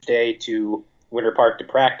or Tuesday to Winter Park to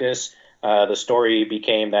practice, the story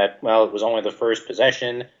became that, well, it was only the first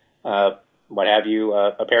possession, what have you.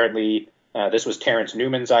 Apparently, this was Terrence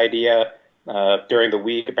Newman's idea. During the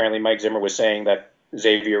week, apparently Mike Zimmer was saying that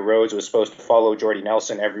Xavier Rhodes was supposed to follow Jordy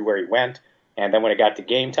Nelson everywhere he went. And then when it got to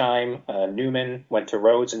game time, Newman went to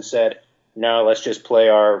Rhodes and said, no, let's just play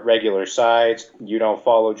our regular sides. You don't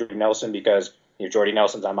follow Jordy Nelson because if Jordy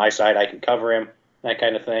Nelson's on my side, I can cover him, that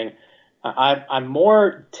kind of thing. I'm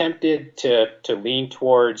more tempted to lean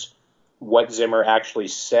towards what Zimmer actually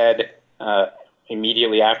said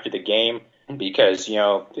immediately after the game because,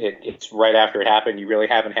 it's right after it happened. You really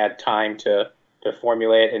haven't had time to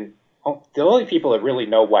formulate. And the only people that really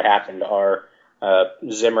know what happened are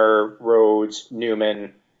Zimmer, Rhodes,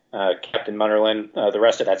 Newman, Captain Munnerlyn, the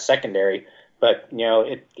rest of that secondary. But,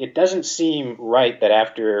 it doesn't seem right that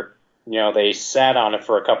after, they sat on it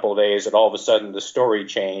for a couple of days that all of a sudden the story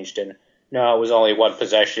changed and, no, it was only one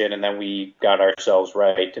possession and then we got ourselves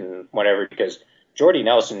right and whatever, because Jordy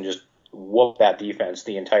Nelson just whooped that defense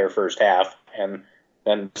the entire first half. And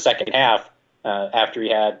then the second half, after he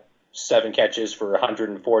had 7 catches for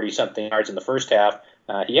 140-something yards in the first half,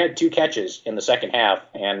 he had 2 catches in the second half,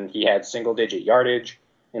 and he had single-digit yardage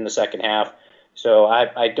in the second half. So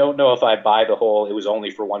I don't know if I buy the whole it was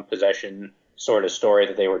only for one possession sort of story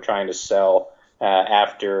that they were trying to sell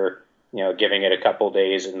after giving it a couple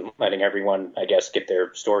days and letting everyone, I guess, get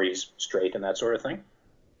their stories straight and that sort of thing.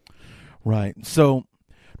 Right. So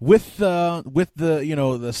with the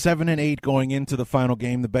 7-8 going into the final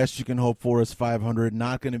game, the best you can hope for is 500.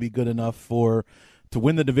 Not going to be good enough to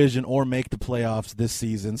win the division or make the playoffs this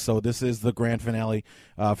season. So this is the grand finale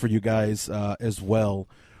for you guys as well.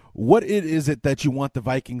 What is it that you want the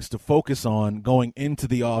Vikings to focus on going into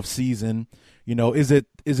the off season? Is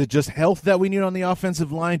it just health that we need on the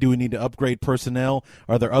offensive line? Do we need to upgrade personnel?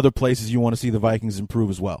 Are there other places you want to see the Vikings improve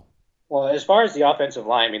as well? Well, as far as the offensive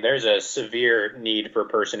line, I mean, there's a severe need for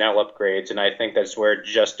personnel upgrades, and I think that's where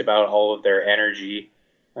just about all of their energy,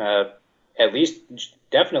 at least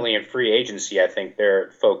definitely in free agency, I think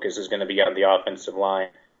their focus is going to be on the offensive line.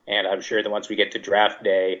 And I'm sure that once we get to draft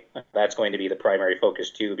day, that's going to be the primary focus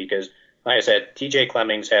too, because, like I said, TJ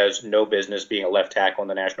Clemmings has no business being a left tackle in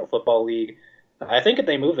the National Football League. I think if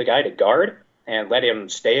they move the guy to guard and let him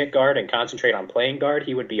stay at guard and concentrate on playing guard,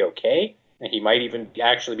 he would be okay. And he might even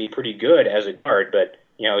actually be pretty good as a guard. But,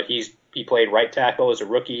 he played right tackle as a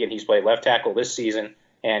rookie, and he's played left tackle this season,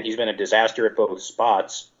 and he's been a disaster at both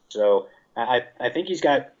spots. So I think he's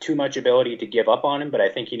got too much ability to give up on him, but I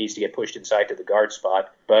think he needs to get pushed inside to the guard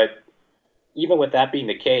spot. But even with that being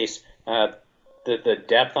the case, the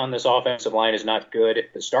depth on this offensive line is not good.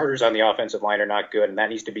 The starters on the offensive line are not good, and that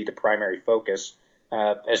needs to be the primary focus.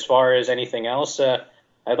 As far as anything else,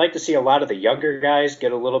 I'd like to see a lot of the younger guys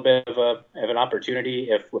get a little bit of an opportunity.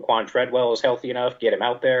 If Laquan Treadwell is healthy enough, get him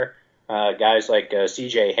out there. Guys like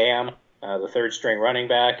C.J. Ham, the third-string running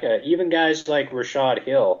back, even guys like Rashad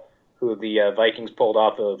Hill, who the Vikings pulled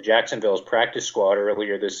off of Jacksonville's practice squad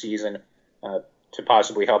earlier this season to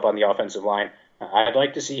possibly help on the offensive line. I'd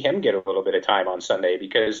like to see him get a little bit of time on Sunday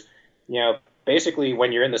because, basically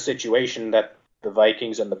when you're in the situation that the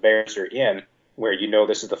Vikings and the Bears are in, where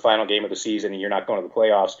this is the final game of the season and you're not going to the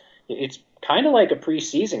playoffs, it's kind of like a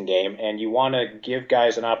preseason game, and you want to give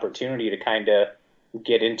guys an opportunity to kind of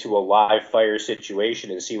get into a live fire situation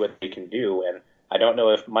and see what they can do. And I don't know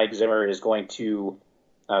if Mike Zimmer is going to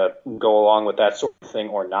go along with that sort of thing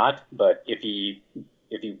or not, but if he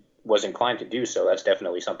was inclined to do so, that's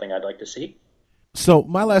definitely something I'd like to see. So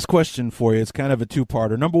my last question for you is kind of a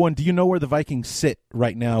two-parter. Number one, do you know where the Vikings sit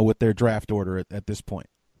right now with their draft order at this point?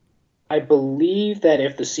 I believe that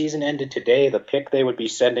if the season ended today, the pick they would be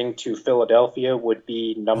sending to Philadelphia would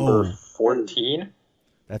be number 14.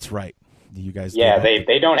 That's right. You guys,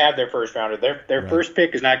 they don't have their first rounder. Their right. First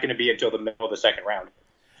pick is not going to be until the middle of the second round.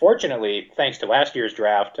 Fortunately, thanks to last year's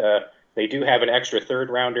draft, they do have an extra third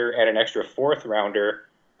rounder and an extra fourth rounder,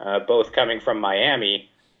 both coming from Miami,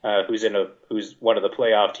 who's one of the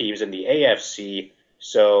playoff teams in the AFC.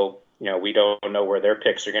 So we don't know where their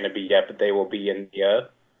picks are going to be yet, but they will be in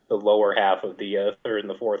the the lower half of the third and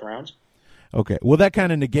the fourth rounds. Okay. Well, that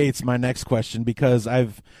kind of negates my next question because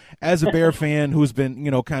as a Bear fan who's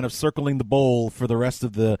been, kind of circling the bowl for the rest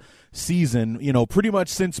of the season, pretty much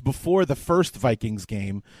since before the first Vikings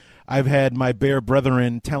game, I've had my Bear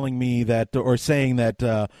brethren telling me that, or saying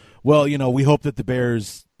that, we hope that the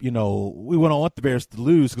Bears, we don't want the Bears to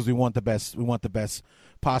lose because we want the best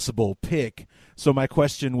possible pick. So my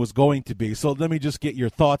question was going to be, so let me just get your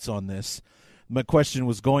thoughts on this. My question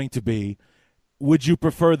was going to be, would you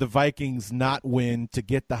prefer the Vikings not win to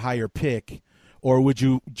get the higher pick, or would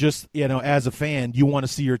you just, as a fan, you want to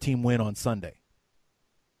see your team win on Sunday?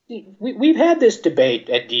 We've had this debate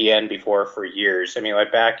at DN before for years. I mean,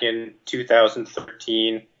 like back in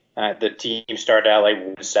 2013, the team started out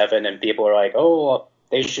like 1-7, and people are like, oh,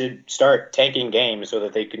 they should start tanking games so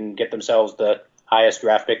that they can get themselves the highest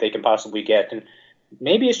draft pick they can possibly get. And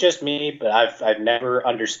maybe it's just me, but I've never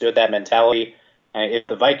understood that mentality. If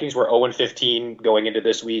the Vikings were 0-15 going into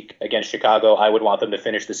this week against Chicago, I would want them to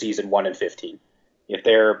finish the season 1-15. If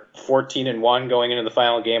they're 14-1 going into the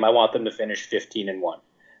final game, I want them to finish 15-1.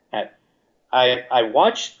 I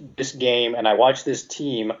watched this game and I watched this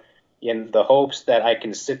team in the hopes that I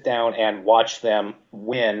can sit down and watch them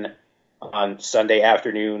win on Sunday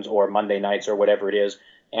afternoons or Monday nights or whatever it is.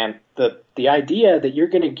 And the idea that you're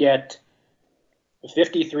going to get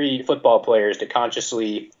 53 football players to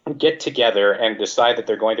consciously get together and decide that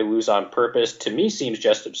they're going to lose on purpose, to me seems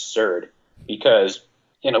just absurd, because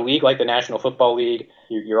in a league like the National Football League,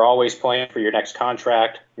 you're always playing for your next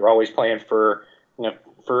contract. You're always playing for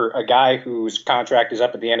a guy whose contract is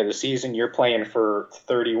up at the end of the season. You're playing for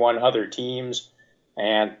 31 other teams.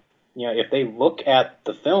 And, if they look at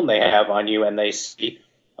the film they have on you and they see,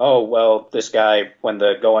 oh, well, this guy, when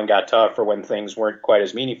the going got tough or when things weren't quite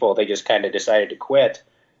as meaningful, they just kind of decided to quit.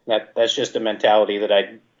 That's just a mentality that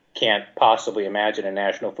I can't possibly imagine a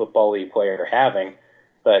National Football League player having.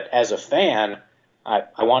 But as a fan, I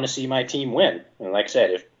want to see my team win. And like I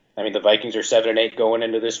said, the Vikings are 7-8 going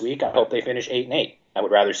into this week. I hope they finish 8-8. I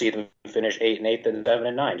would rather see them finish 8-8 than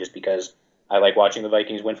 7-9, just because I like watching the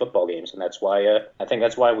Vikings win football games, and that's why I think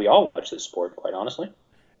that's why we all watch this sport, quite honestly.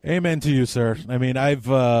 Amen to you, sir. I mean,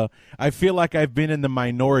 I feel like I've been in the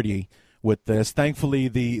minority with this. Thankfully,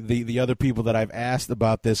 the other people that I've asked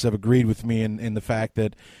about this have agreed with me in the fact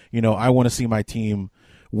that, I want to see my team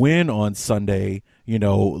win on Sunday.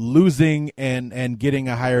 Losing and getting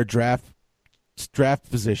a higher draft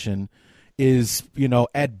position is,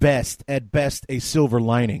 at best a silver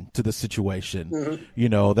lining to the situation.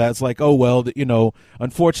 Mm-hmm. That's like, oh, well,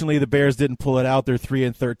 unfortunately the Bears didn't pull it out. They're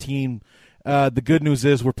 3-13. The good news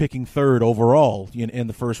is we're picking third overall in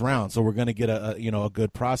the first round, so we're going to get a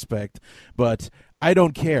good prospect. But I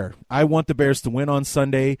don't care. I want the Bears to win on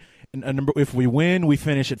Sunday. And if we win, we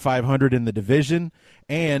finish at 500 in the division,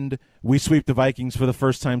 and we sweep the Vikings for the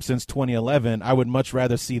first time since 2011. I would much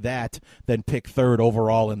rather see that than pick third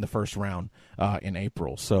overall in the first round in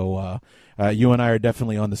April. So you and I are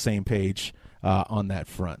definitely on the same page on that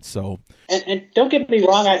front. So, and don't get me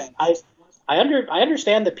wrong, I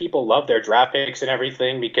understand that people love their draft picks and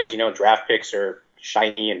everything because, draft picks are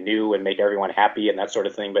shiny and new and make everyone happy and that sort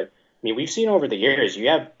of thing. But, we've seen over the years, you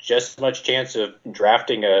have just as much chance of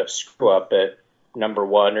drafting a screw-up at number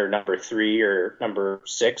 1 or number 3 or number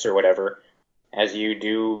 6 or whatever as you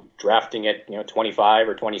do drafting at, 25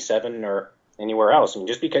 or 27 or anywhere else.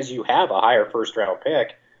 Just because you have a higher first-round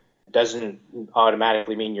pick doesn't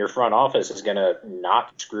automatically mean your front office is going to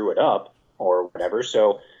not screw it up or whatever.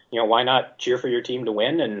 So, why not cheer for your team to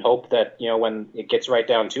win and hope that, when it gets right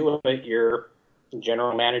down to it, your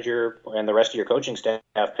general manager and the rest of your coaching staff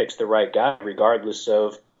picks the right guy, regardless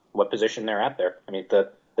of what position they're at there.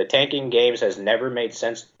 The tanking games has never made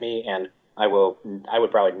sense to me, and I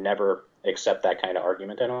would probably never accept that kind of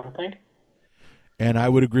argument, I don't think. And I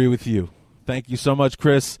would agree with you. Thank you so much,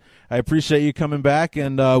 Chris. I appreciate you coming back,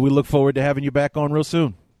 and we look forward to having you back on real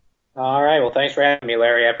soon. All right. Well, thanks for having me,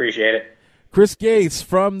 Larry. I appreciate it. Chris Gates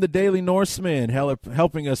from the Daily Norseman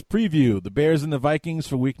helping us preview the Bears and the Vikings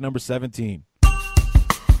for week number 17.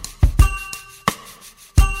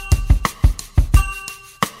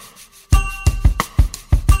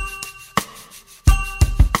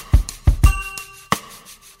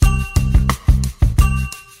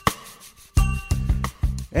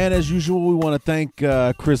 And as usual, we want to thank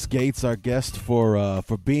Chris Gates, our guest, for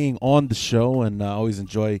being on the show. And I always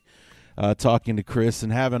enjoy talking to Chris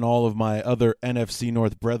and having all of my other NFC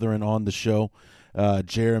North brethren on the show.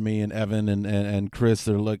 Jeremy and Evan and Chris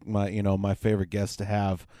are like my favorite guests to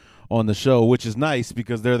have on the show, which is nice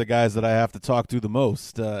because they're the guys that I have to talk to the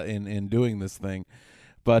most in doing this thing.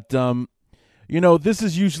 But This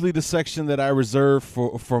is usually the section that I reserve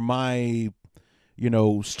for my,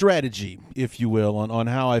 strategy, if you will, on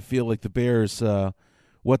how I feel like the Bears,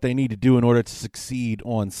 what they need to do in order to succeed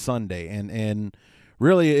on Sunday. And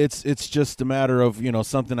really, it's just a matter of,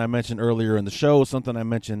 something I mentioned earlier in the show, something I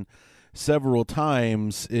mentioned several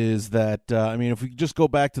times is that, if we just go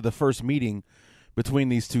back to the first meeting between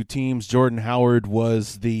these two teams, Jordan Howard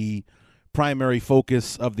was the primary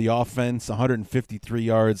focus of the offense, 153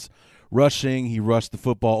 yards rushing. He rushed the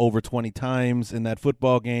football over 20 times in that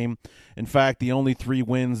football game. In fact, the only 3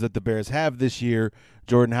 wins that the Bears have this year,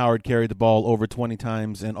 Jordan Howard carried the ball over 20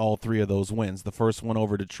 times in all 3 of those wins. The first one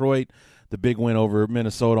over Detroit, the big win over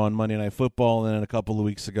Minnesota on Monday Night Football, and then a couple of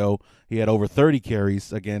weeks ago, he had over 30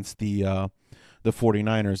 carries against the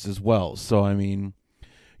 49ers as well. So,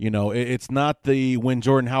 it's not when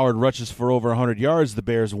Jordan Howard rushes for over 100 yards, the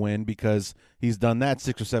Bears win, because he's done that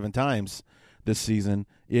 6 or 7 times this season.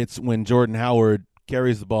 It's when Jordan Howard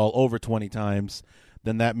carries the ball over 20 times,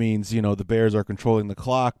 then that means, the Bears are controlling the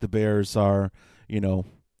clock. The Bears are,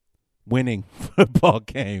 winning football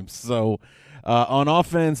games. So on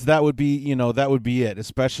offense, that would be it,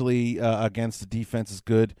 especially against a defense as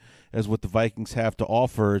good as what the Vikings have to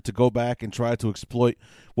offer, to go back and try to exploit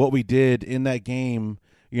what we did in that game,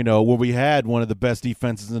 where we had one of the best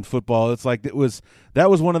defenses in football. It's like that was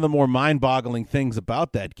one of the more mind-boggling things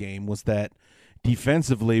about that game, was that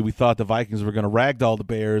defensively we thought the Vikings were going to ragdoll the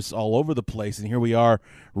Bears all over the place, and here we are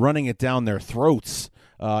running it down their throats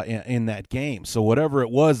in that game. So whatever it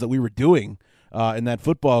was that we were doing in that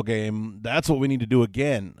football game, that's what we need to do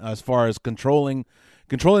again as far as controlling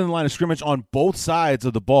the line of scrimmage on both sides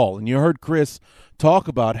of the ball. And you heard Chris talk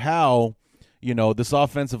about how this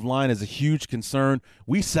offensive line is a huge concern.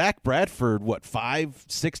 We sacked Bradford,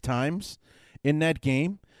 5-6 times in that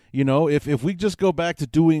game? If we just go back to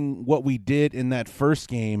doing what we did in that first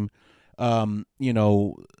game, the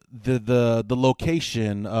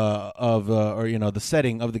location the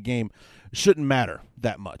setting of the game shouldn't matter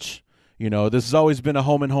that much. This has always been a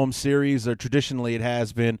home-and-home series, or traditionally it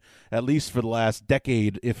has been, at least for the last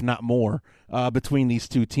decade, if not more, between these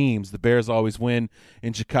two teams. The Bears always win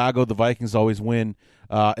in Chicago. The Vikings always win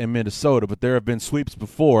in Minnesota. But there have been sweeps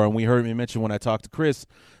before, and we heard me mention when I talked to Chris,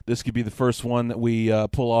 this could be the first one that we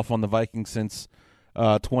pull off on the Vikings since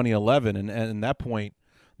 2011. And at that point,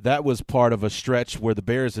 that was part of a stretch where the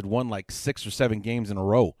Bears had won like 6 or 7 games in a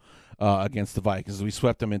row against the Vikings. We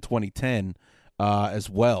swept them in 2010. As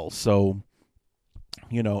well. So,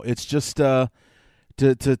 it's just to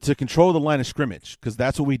control the line of scrimmage, because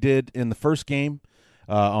that's what we did in the first game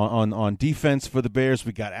on defense for the Bears.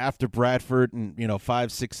 We got after Bradford and,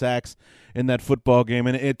 5-6 sacks in that football game.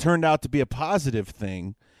 And it turned out to be a positive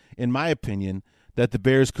thing, in my opinion, that the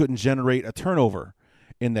Bears couldn't generate a turnover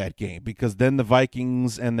in that game, because then the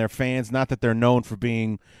Vikings and their fans, not that they're known for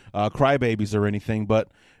being crybabies or anything, but,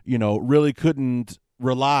 really couldn't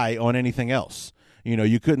rely on anything else.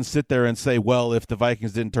 You couldn't sit there and say, well, if the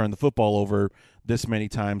Vikings didn't turn the football over this many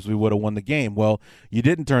times, we would have won the game. Well, you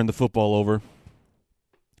didn't turn the football over.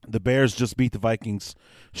 The Bears just beat the Vikings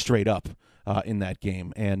straight up in that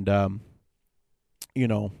game. And, I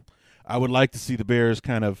would like to see the Bears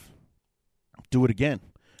kind of do it again.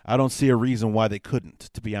 I don't see a reason why they couldn't,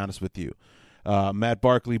 to be honest with you. Matt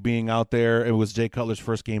Barkley being out there, it was Jay Cutler's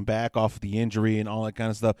first game back off the injury and all that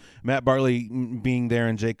kind of stuff. Matt Barkley being there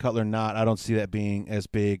and Jay Cutler not, I don't see that being as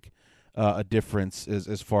big a difference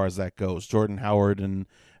as far as that goes. Jordan Howard and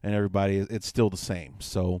everybody, it's still the same.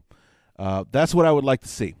 So that's what I would like to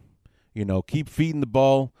see. Keep feeding the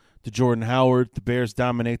ball to Jordan Howard. The Bears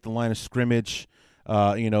dominate the line of scrimmage.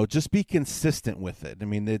 Just be consistent with it.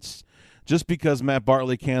 It's just because Matt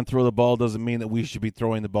Barkley can throw the ball doesn't mean that we should be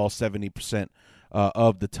throwing the ball 70%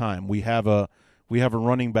 of the time. We have a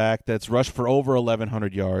running back that's rushed for over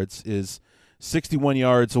 1,100 yards, is 61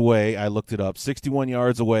 yards away. I looked it up, 61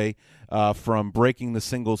 yards away from breaking the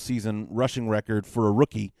single-season rushing record for a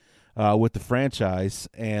rookie with the franchise.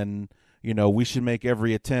 And we should make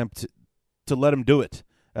every attempt to let him do it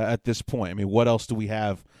at this point. What else do we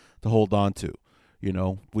have to hold on to?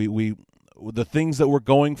 The things that we're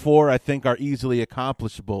going for, I think, are easily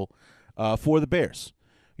accomplishable for the Bears.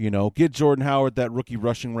 Get Jordan Howard that rookie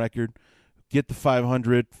rushing record, get the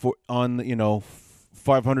 500 for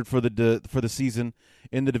 500 for the season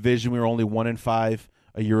in the division. We were only 1-5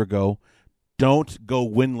 a year ago. Don't go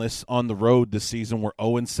winless on the road this season. We're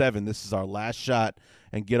 0-7. This is our last shot,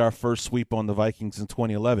 and get our first sweep on the Vikings in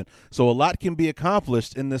 2011. So a lot can be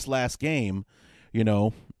accomplished in this last game,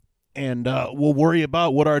 and we'll worry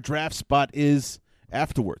about what our draft spot is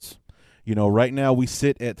afterwards. Right now we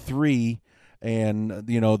sit at 3 And,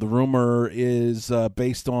 the rumor is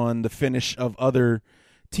based on the finish of other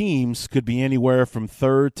teams, could be anywhere from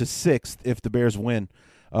 3rd to 6th if the Bears win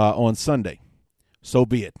on Sunday. So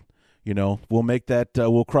be it. We'll make that.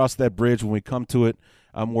 We'll cross that bridge when we come to it.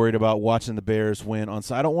 I'm worried about watching the Bears win on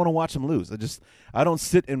Sunday. I don't want to watch them lose. I don't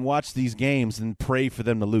sit and watch these games and pray for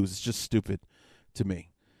them to lose. It's just stupid to me.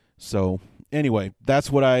 So anyway,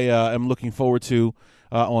 that's what I am looking forward to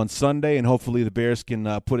on Sunday, and hopefully the Bears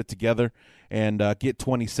can put it together and get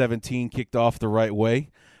 2017 kicked off the right way.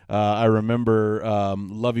 I remember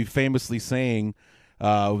Lovey famously saying,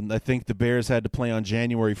 I think the Bears had to play on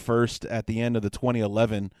January 1st at the end of the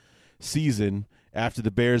 2011 season after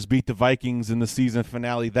the Bears beat the Vikings in the season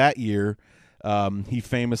finale that year. He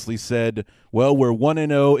famously said, well, we're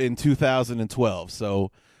 1-0 in 2012,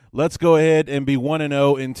 so let's go ahead and be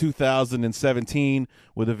 1-0 in 2017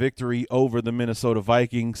 with a victory over the Minnesota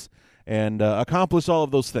Vikings and accomplish all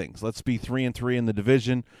of those things. Let's be 3-3 in the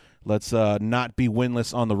division. Let's not be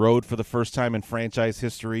winless on the road for the first time in franchise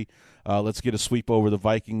history. Let's get a sweep over the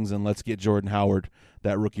Vikings, and let's get Jordan Howard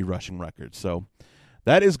that rookie rushing record. So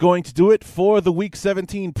that is going to do it for the Week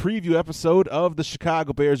 17 preview episode of the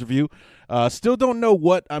Chicago Bears Review. Still don't know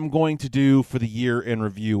what I'm going to do for the year in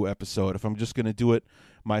review episode. If I'm just going to do it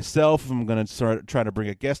myself, if I'm going to start trying to bring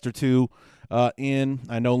a guest or two in.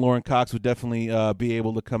 I know Lauren Cox would definitely be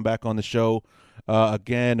able to come back on the show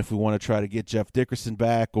again if we want to try to get Jeff Dickerson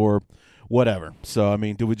back or whatever. So,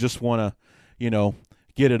 do we just want to,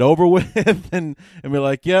 get it over with and be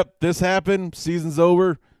like, yep, this happened, season's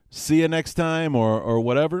over, see you next time or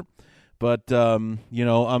whatever. But,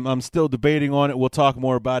 I'm still debating on it. We'll talk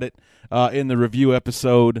more about it in the review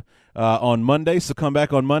episode on Monday. So come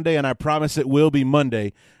back on Monday, and I promise it will be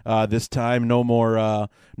Monday this time. No more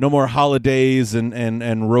holidays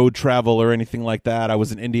and road travel or anything like that. I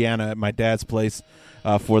was in Indiana at my dad's place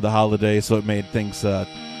for the holiday, so it made things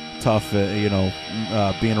tough,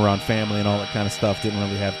 being around family and all that kind of stuff. Didn't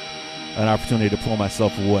really have an opportunity to pull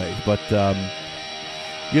myself away. But,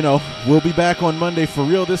 we'll be back on Monday for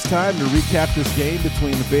real this time to recap this game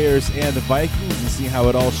between the Bears and the Vikings and see how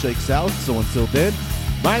it all shakes out. So until then,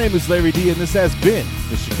 my name is Larry D, and this has been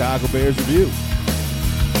the Chicago Bears Review.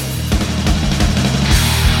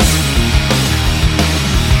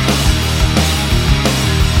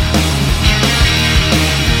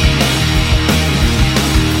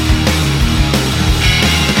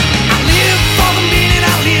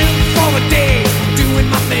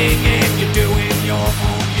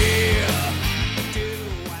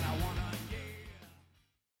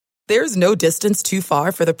 There's no distance too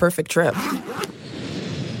far for the perfect trip.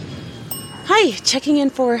 Hi, checking in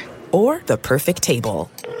for... Or the perfect table.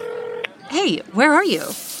 Hey, where are you?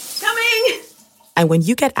 Coming! And when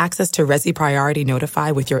you get access to Resi Priority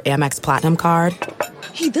Notify with your Amex Platinum card...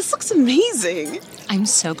 Hey, this looks amazing! I'm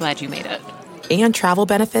so glad you made it. And travel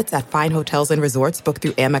benefits at fine hotels and resorts booked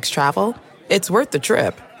through Amex Travel, it's worth the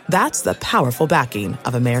trip. That's the powerful backing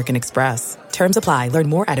of American Express. Terms apply. Learn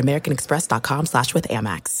more at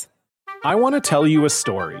americanexpress.com/withAmex. I want to tell you a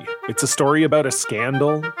story. It's a story about a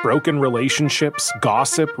scandal, broken relationships,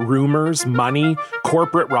 gossip, rumors, money,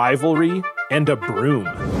 corporate rivalry, and a broom.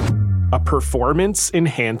 A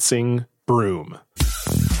performance-enhancing broom.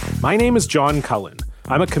 My name is John Cullen.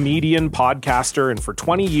 I'm a comedian, podcaster, and for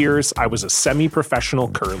 20 years, I was a semi-professional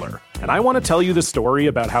curler. And I want to tell you the story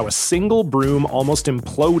about how a single broom almost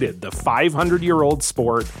imploded the 500-year-old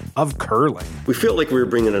sport of curling. We felt like we were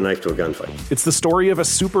bringing a knife to a gunfight. It's the story of a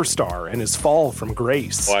superstar and his fall from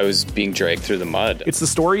grace. Well, I was being dragged through the mud. It's the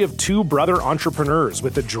story of two brother entrepreneurs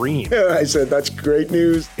with a dream. I said, that's great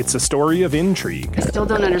news. It's a story of intrigue. I still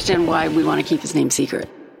don't understand why we want to keep his name secret.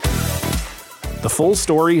 The full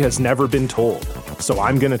story has never been told, so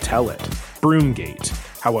I'm going to tell it. Broomgate,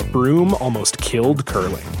 how a broom almost killed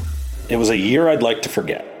curling. It was a year I'd like to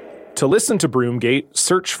forget. To listen to Broomgate,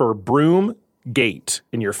 search for Broomgate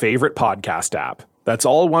in your favorite podcast app. That's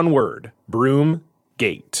all one word,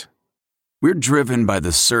 Broomgate. We're driven by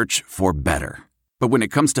the search for better. But when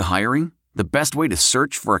it comes to hiring, the best way to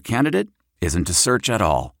search for a candidate isn't to search at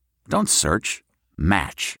all. Don't search,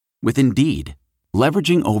 match with Indeed.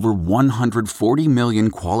 Leveraging over 140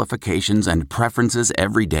 million qualifications and preferences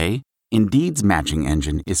every day, Indeed's matching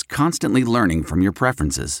engine is constantly learning from your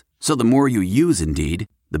preferences. So the more you use Indeed,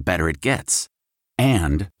 the better it gets.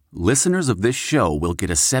 And listeners of this show will get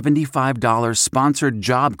a $75 sponsored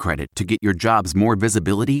job credit to get your jobs more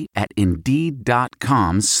visibility at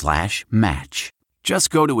Indeed.com/match. Just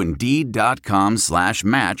go to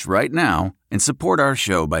Indeed.com/match right now and support our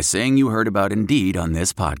show by saying you heard about Indeed on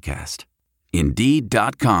this podcast.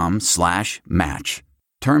 Indeed.com/match.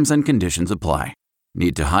 Terms and conditions apply.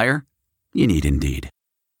 Need to hire? you need Indeed.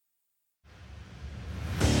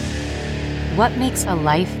 What makes a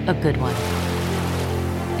life a good one?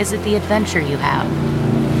 Is it the adventure you have?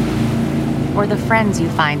 Or the friends you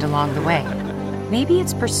find along the way? Maybe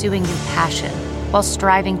it's pursuing your passion while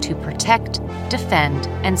striving to protect, defend,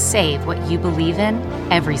 and save what you believe in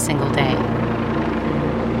every single day.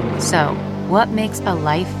 So, what makes a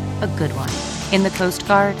life a good one? In the Coast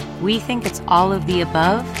Guard, we think it's all of the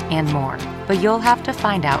above and more, but you'll have to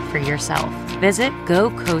find out for yourself. Visit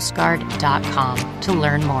GoCoastGuard.com to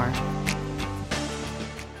learn more.